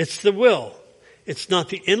 It's the will. It's not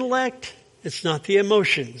the intellect. It's not the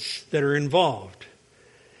emotions that are involved.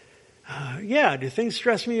 Do things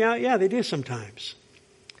stress me out? Yeah, they do sometimes.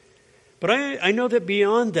 But I know that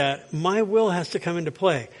beyond that, my will has to come into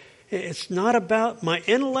play. It's not about my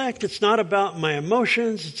intellect. It's not about my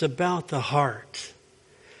emotions. It's about the heart.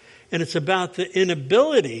 And it's about the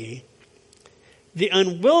inability, the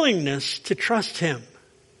unwillingness to trust him.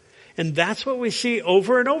 And that's what we see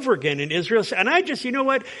over and over again in Israel. And I just,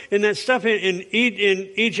 in that stuff in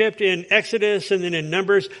Egypt, in Exodus, and then in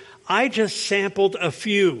Numbers, I just sampled a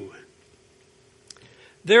few.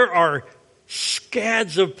 There are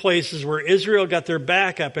scads of places where Israel got their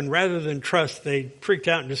back up, and rather than trust, they freaked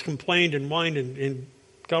out and just complained and whined and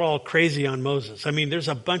got all crazy on Moses. I mean, there's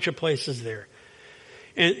a bunch of places there.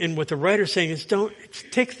 And what the writer's saying is,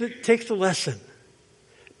 take the lesson.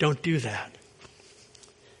 Don't do that.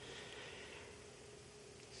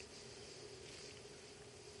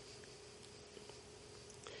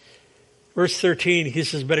 Verse 13, he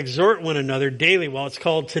says, but exhort one another daily while it's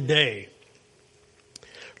called today.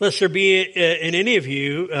 Lest there be in any of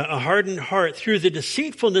you a hardened heart through the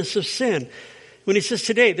deceitfulness of sin. When he says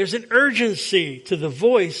today, there's an urgency to the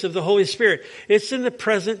voice of the Holy Spirit. It's in the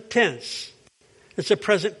present tense. It's a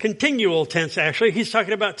present continual tense, actually. He's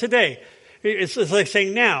talking about today. It's like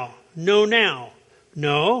saying now. No, now.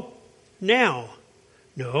 No, now.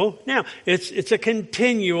 No, now. It's a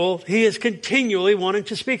continual, he is continually wanting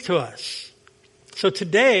to speak to us. So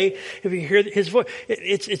today, if you hear his voice,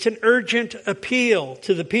 it's an urgent appeal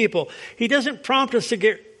to the people. He doesn't prompt us to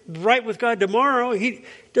get right with God tomorrow. He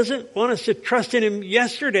doesn't want us to trust in him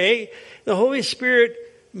yesterday. The Holy Spirit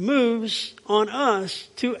moves on us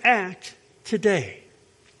to act today.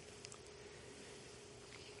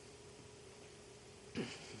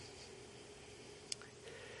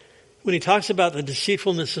 when he talks about the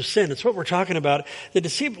deceitfulness of sin, it's what we're talking about. The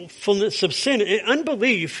deceitfulness of sin,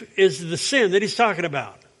 unbelief is the sin that he's talking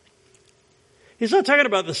about. He's not talking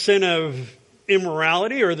about the sin of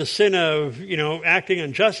immorality or the sin of, acting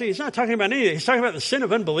unjustly. He's not talking about anything. He's talking about the sin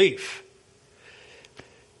of unbelief.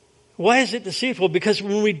 Why is it deceitful? Because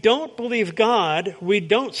when we don't believe God, we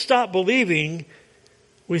don't stop believing.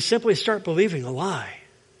 We simply start believing a lie.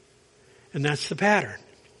 And that's the pattern.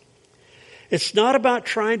 It's not about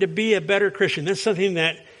trying to be a better Christian. That's something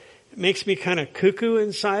that makes me kind of cuckoo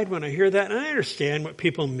inside when I hear that. And I understand what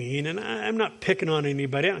people mean, and I'm not picking on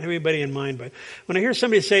anybody. I don't have anybody in mind. But when I hear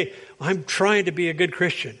somebody say, I'm trying to be a good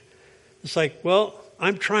Christian, it's like, well,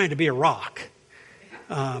 I'm trying to be a rock.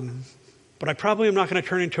 But I probably am not going to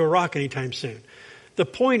turn into a rock anytime soon. The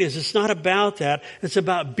point is, it's not about that. It's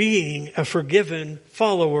about being a forgiven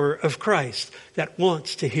follower of Christ that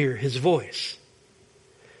wants to hear his voice.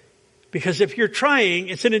 Because if you're trying,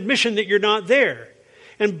 it's an admission that you're not there.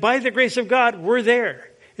 And by the grace of God, we're there.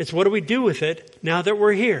 It's what do we do with it now that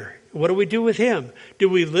we're here? What do we do with him? Do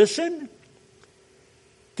we listen?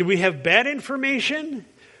 Do we have bad information?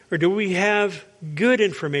 Or do we have good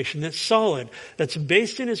information that's solid, that's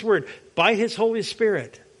based in his word, by his Holy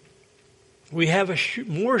Spirit? We have a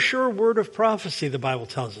more sure word of prophecy, the Bible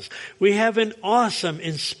tells us. We have an awesome,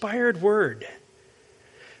 inspired word.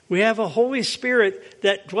 We have a Holy Spirit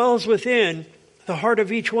that dwells within the heart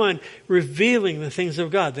of each one, revealing the things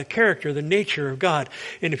of God, the character, the nature of God.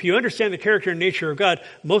 And if you understand the character and nature of God,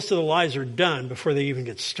 most of the lies are done before they even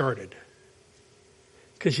get started.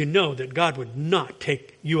 Because you know that God would not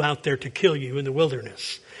take you out there to kill you in the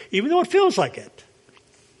wilderness, even though it feels like it.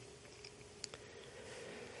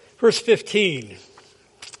 Verse 14.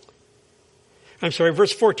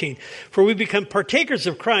 For we become partakers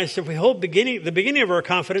of Christ if we hold the beginning of our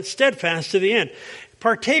confidence steadfast to the end.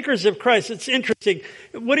 Partakers of Christ. It's interesting.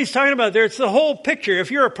 What he's talking about there, it's the whole picture. If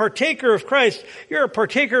you're a partaker of Christ, you're a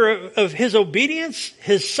partaker of his obedience,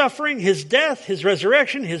 his suffering, his death, his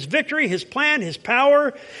resurrection, his victory, his plan, his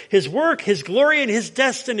power, his work, his glory, and his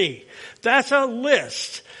destiny. That's a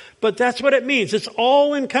list. But that's what it means. It's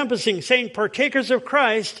all encompassing. Saying partakers of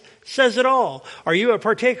Christ says it all. Are you a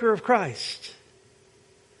partaker of Christ?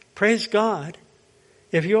 Praise God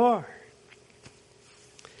if you are.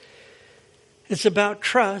 It's about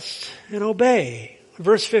trust and obey.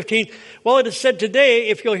 Verse 15, well, it is said today,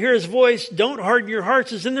 if you'll hear his voice, don't harden your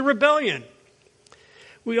hearts as in the rebellion.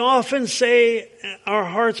 We often say our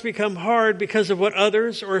hearts become hard because of what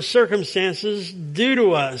others or circumstances do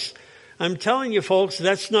to us. I'm telling you folks,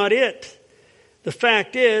 that's not it. The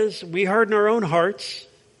fact is, we harden our own hearts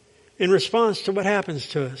in response to what happens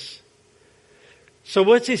to us. So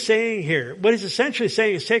what's he saying here? What he's essentially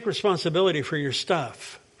saying is take responsibility for your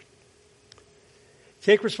stuff.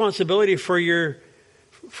 Take responsibility for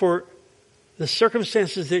the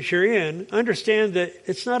circumstances that you're in. Understand that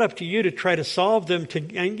it's not up to you to try to solve them.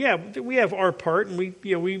 And yeah, we have our part, and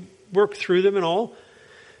we work through them and all.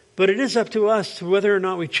 But it is up to us to whether or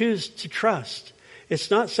not we choose to trust. It's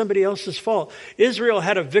not somebody else's fault. Israel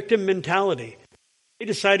had a victim mentality. They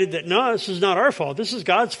decided that no, this is not our fault. This is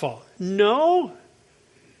God's fault. No,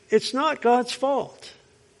 it's not God's fault.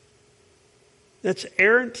 That's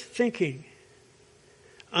errant thinking.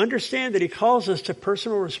 Understand that he calls us to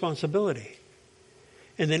personal responsibility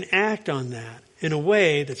and then act on that in a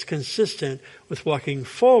way that's consistent with walking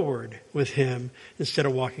forward with him instead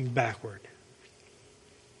of walking backward.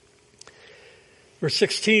 Verse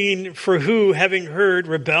 16, for who, having heard,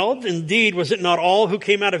 rebelled? Indeed, was it not all who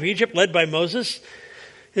came out of Egypt led by Moses?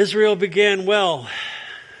 Israel began well,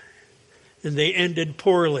 and they ended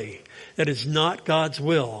poorly. That is not God's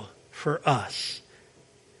will for us.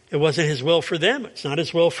 It wasn't his will for them. It's not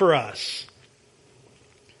his will for us.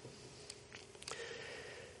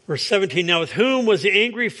 Verse 17, now with whom was he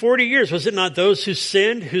angry 40 years? Was it not those who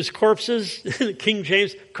sinned, whose corpses, King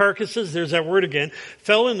James, carcasses, there's that word again,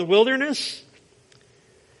 fell in the wilderness?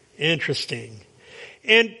 Interesting.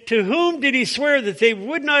 And to whom did he swear that they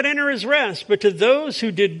would not enter his rest, but to those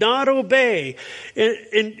who did not obey?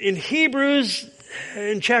 In Hebrews,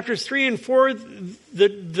 in chapters 3 and 4,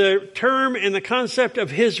 the term and the concept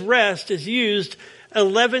of his rest is used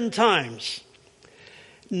 11 times.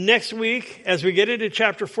 Next week, as we get into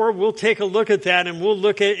chapter 4, we'll take a look at that and we'll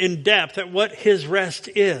look at in depth at what his rest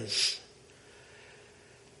is.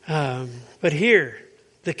 But here,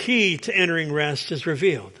 the key to entering rest is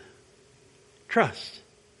revealed. Trust.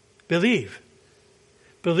 Believe.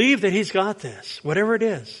 Believe that he's got this, whatever it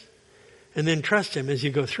is. And then trust him as you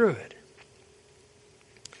go through it.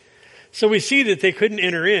 So we see that they couldn't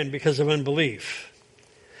enter in because of unbelief.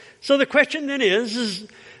 So the question then is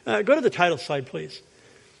go to the title slide, please,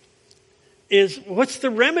 is what's the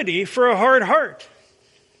remedy for a hard heart?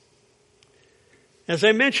 As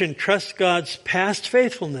I mentioned, trust God's past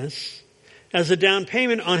faithfulness as a down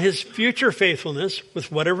payment on his future faithfulness with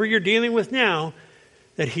whatever you're dealing with now,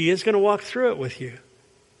 that he is going to walk through it with you.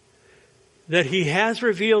 That he has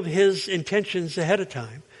revealed his intentions ahead of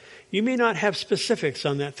time. You may not have specifics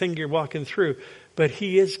on that thing you're walking through, but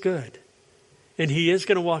he is good. And he is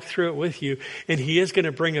going to walk through it with you. And he is going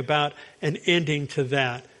to bring about an ending to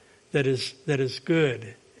that is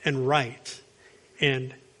good and right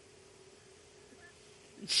and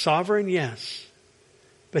sovereign, yes.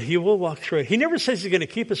 But he will walk through it. He never says he's going to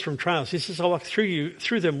keep us from trials. He says, I'll walk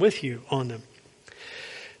through them with you on them.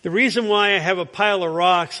 The reason why I have a pile of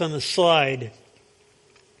rocks on the slide,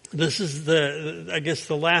 this is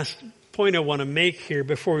the last point I want to make here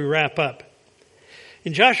before we wrap up.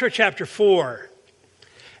 In Joshua chapter 4,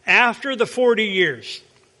 after the 40 years,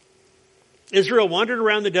 Israel wandered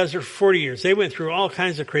around the desert for 40 years. They went through all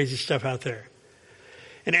kinds of crazy stuff out there.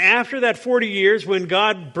 And after that 40 years, when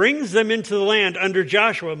God brings them into the land under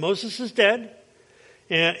Joshua, Moses is dead,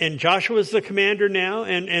 and Joshua is the commander now,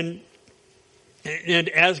 and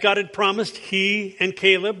as God had promised, he and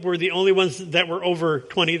Caleb were the only ones that were over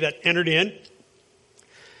 20 that entered in.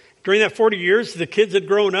 During that 40 years, the kids had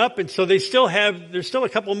grown up, and so there's still a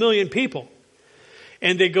couple million people.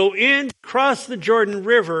 And they go in, cross the Jordan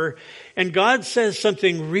River, and God says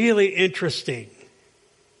something really interesting.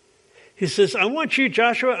 He says, I want you,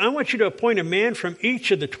 Joshua, to appoint a man from each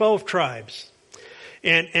of the 12 tribes.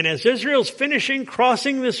 And as Israel's finishing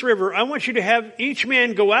crossing this river, I want you to have each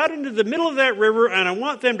man go out into the middle of that river, and I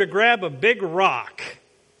want them to grab a big rock.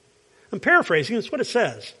 I'm paraphrasing, that's what it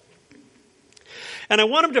says. And I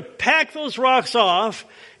want them to pack those rocks off,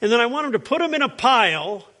 and then I want them to put them in a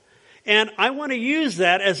pile, and I want to use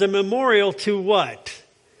that as a memorial to what?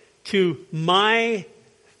 To my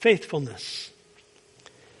faithfulness.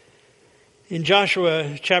 In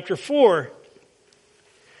Joshua chapter 4,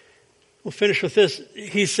 we'll finish with this.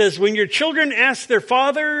 He says, when your children ask their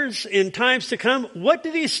fathers in times to come, what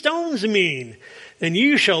do these stones mean? Then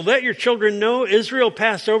you shall let your children know Israel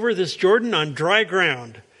passed over this Jordan on dry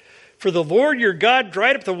ground. For the Lord your God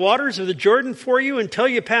dried up the waters of the Jordan for you until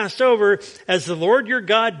you passed over, as the Lord your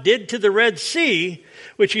God did to the Red Sea,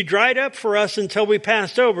 which he dried up for us until we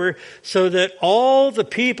passed over, so that all the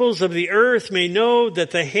peoples of the earth may know that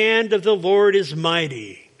the hand of the Lord is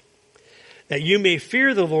mighty, that you may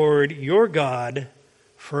fear the Lord your God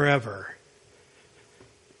forever.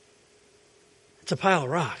 It's a pile of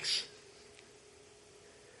rocks.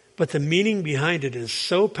 But the meaning behind it is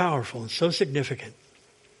so powerful and so significant.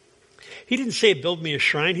 He didn't say, build me a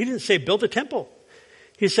shrine. He didn't say, build a temple.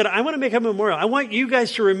 He said, I want to make a memorial. I want you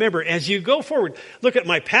guys to remember as you go forward. Look at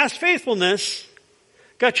my past faithfulness.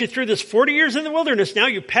 Got you through this 40 years in the wilderness. Now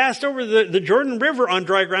you passed over the Jordan River on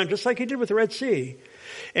dry ground, just like you did with the Red Sea.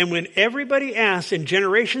 And when everybody asks in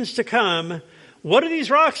generations to come, what do these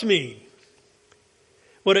rocks mean?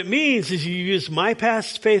 What it means is you use my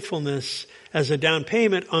past faithfulness as a down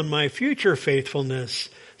payment on my future faithfulness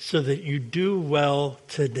so that you do well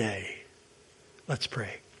today. Let's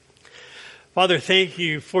pray. Father, thank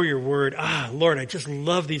you for your word. Lord, I just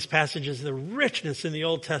love these passages, the richness in the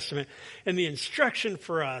Old Testament and the instruction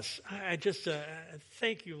for us. I just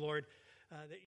thank you, Lord. That